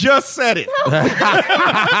literally just said it. what?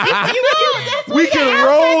 That's We what can the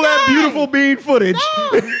roll alpha that guy- beautiful bean footage. No,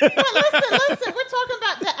 but listen. We're talking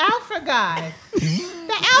about the alpha guy.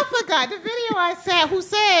 The alpha guy. The video I said who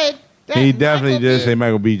said that He definitely Michael did B- say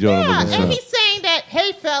Michael B. Jordan Yeah, was a and simp. he's saying that,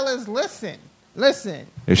 hey fellas, listen.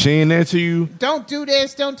 If she ain't there to you, Don't do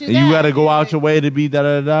this. Don't do and that. you got to go out your way to be da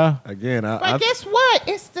da da. Again, But guess what?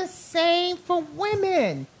 It's the same for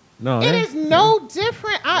women. no, It is no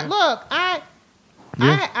different. I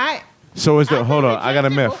So is the I've hold been on? I got a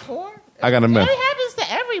rejected myth. before. I got a myth. It happens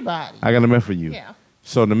to everybody. I got a myth for you. Yeah.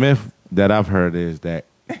 So the myth that I've heard is that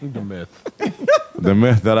the myth. the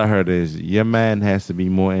myth that I heard is your man has to be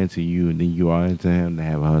more into you than you are into him to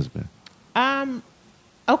have a husband.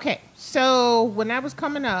 Okay. So when I was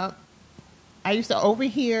coming up, I used to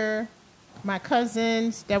overhear my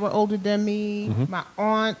cousins that were older than me, Mm-hmm. my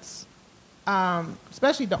aunts,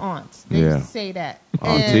 especially the aunts. They Yeah. used to say that.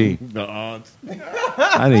 Auntie, The aunts.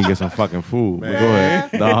 I need to get some fucking food. But go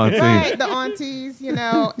ahead, the auntie. Right, the aunties,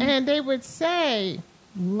 and they would say,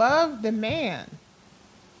 love the man,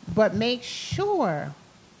 but make sure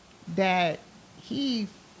that he's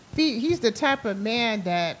the type of man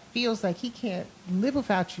that feels like he can't live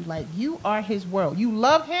without you. Like you are his world. You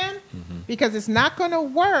love him because it's not going to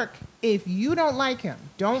work if you don't like him.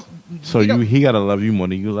 So he gotta love you more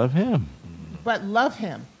than you love him. but love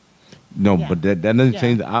him. No, Yeah. but that doesn't Yeah.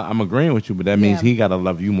 change. I'm agreeing with you, but that means Yeah. he gotta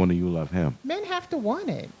love you more than you love him. Men have to want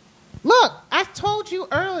it. Look, I told you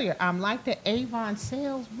earlier, I'm like the Avon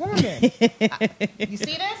saleswoman. You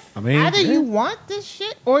see this? I mean, either yeah. you want this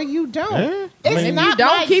shit or you don't. Yeah. It's I mean, not you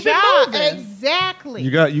don't, my keep it job. moving. Exactly. You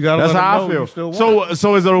got. That's how I feel.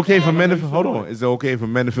 So is it okay for men to you hold still on? Is it okay for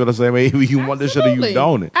men to feel the same way? You want this shit or you Absolutely.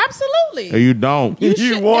 don't it? Absolutely. Or you don't?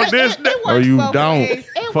 You want this? It Or works you both don't? ways.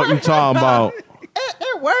 It Fuck you works- talking about?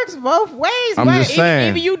 It works both ways. I'm but just saying.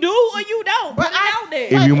 Either you do or you don't. But Put it out there.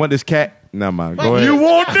 If you want this cat, never mind. Go But ahead. You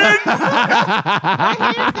want this? Put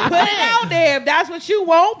it out there. If that's what you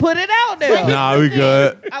want, put it out there. Nah, we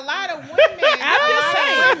good. A lot of women, just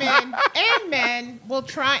saying. women and men will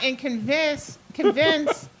try and convince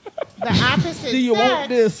the opposite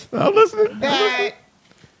sex I'm listening. that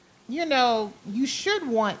you should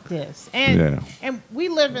want this, and we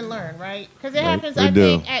live and learn, right? Because it happens. we I do.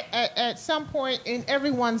 think at some point in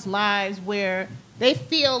everyone's lives where they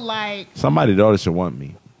feel like Somebody daughter should want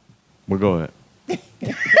me. Well, go ahead.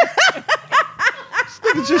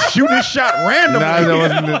 Nigga just shoot his shot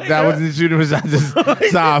randomly. That wasn't shooting.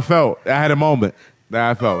 That's how I felt. I had a moment that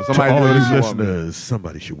I felt. Somebody daughter should want me.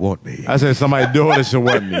 somebody should want me. I said somebody daughter should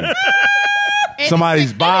want me.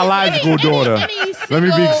 Somebody's biological daughter. Let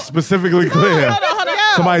me be specifically clear. Hold on.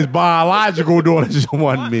 Somebody's biological daughter should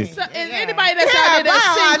want me. So, is anybody that's out there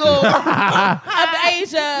that's single of the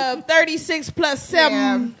age of 36 plus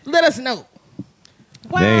 7, let us know.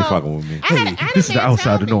 well, They ain't fucking with me. I had a man tell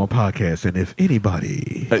me- podcast, and if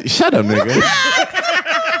anybody, Shut up, nigga.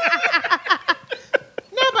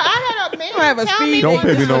 No, but I had a man have a tell speed me Don't date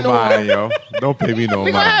pay me just no for Norm. mind, yo. Don't pay me no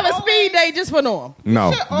We're going to have mind. a speed date just for Norm.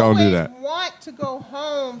 No, should don't do always that. want to go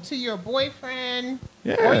home to your boyfriend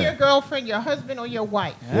or Yeah. your girlfriend, your husband or your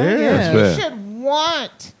wife. That's You fair. should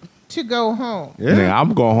want to go home. Nigga,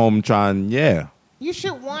 I'm going home trying, You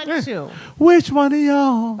should want to. Which one of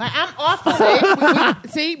y'all? Like, I'm off of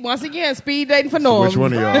it. See, once again, speed dating for Norm. Which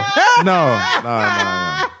one of y'all?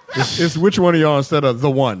 No. It's which one of y'all instead of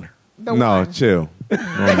the one. The No, one. chill.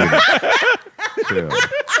 Chill.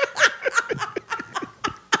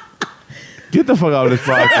 Get the fuck out of this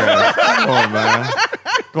podcast. Come on, man.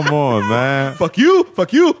 Come on, man. Fuck you.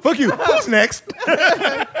 Fuck you. Fuck you. Who's next?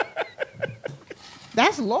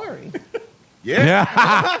 That's Lori. Yeah.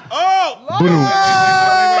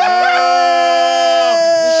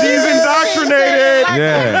 She's indoctrinated.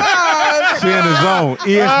 Yeah. She in the zone.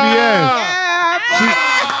 ESPN.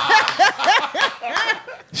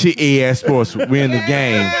 She ES Sports. We in the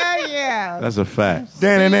game. Yeah. That's a fact.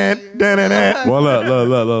 Dan-dan-dan. Well,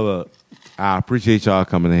 look. I appreciate y'all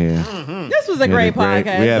coming in here. This was a great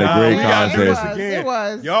podcast. We had a great we got conversation. It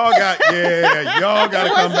was. Y'all got to It come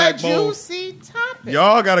back, was a Bo. juicy topic.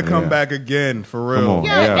 Y'all got to come Yeah. back again, for real. Come on.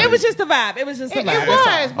 Yeah, Yeah. it was just a vibe. It was just a It vibe.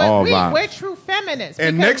 was, but All vibes. we're true feminists.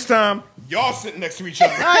 And because- next time, y'all sitting next to each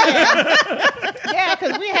other. yeah,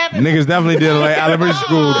 because we haven't. Niggas definitely did it like elementary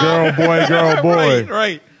school. Girl, boy, girl, boy.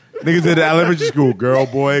 Right. Niggas did the elementary school. Girl,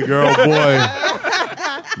 boy, girl, boy.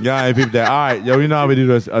 Y'all ain't peep that. All right, yo, you know how we do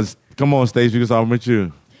this. Come on, Stacey, we can start with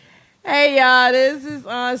you. Hey, y'all, this is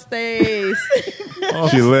on stage.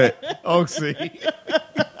 She lit. Oh, see.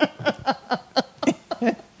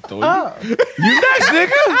 Oh, You next,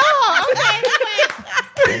 nigga.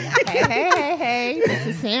 hey. This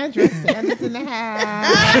is Sandra. Sandra's in the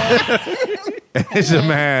house. It's your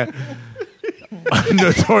man,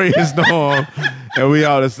 Notorious Norm, and we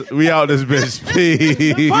out this bitch.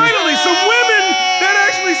 Peace. Finally, some women that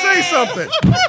actually say something.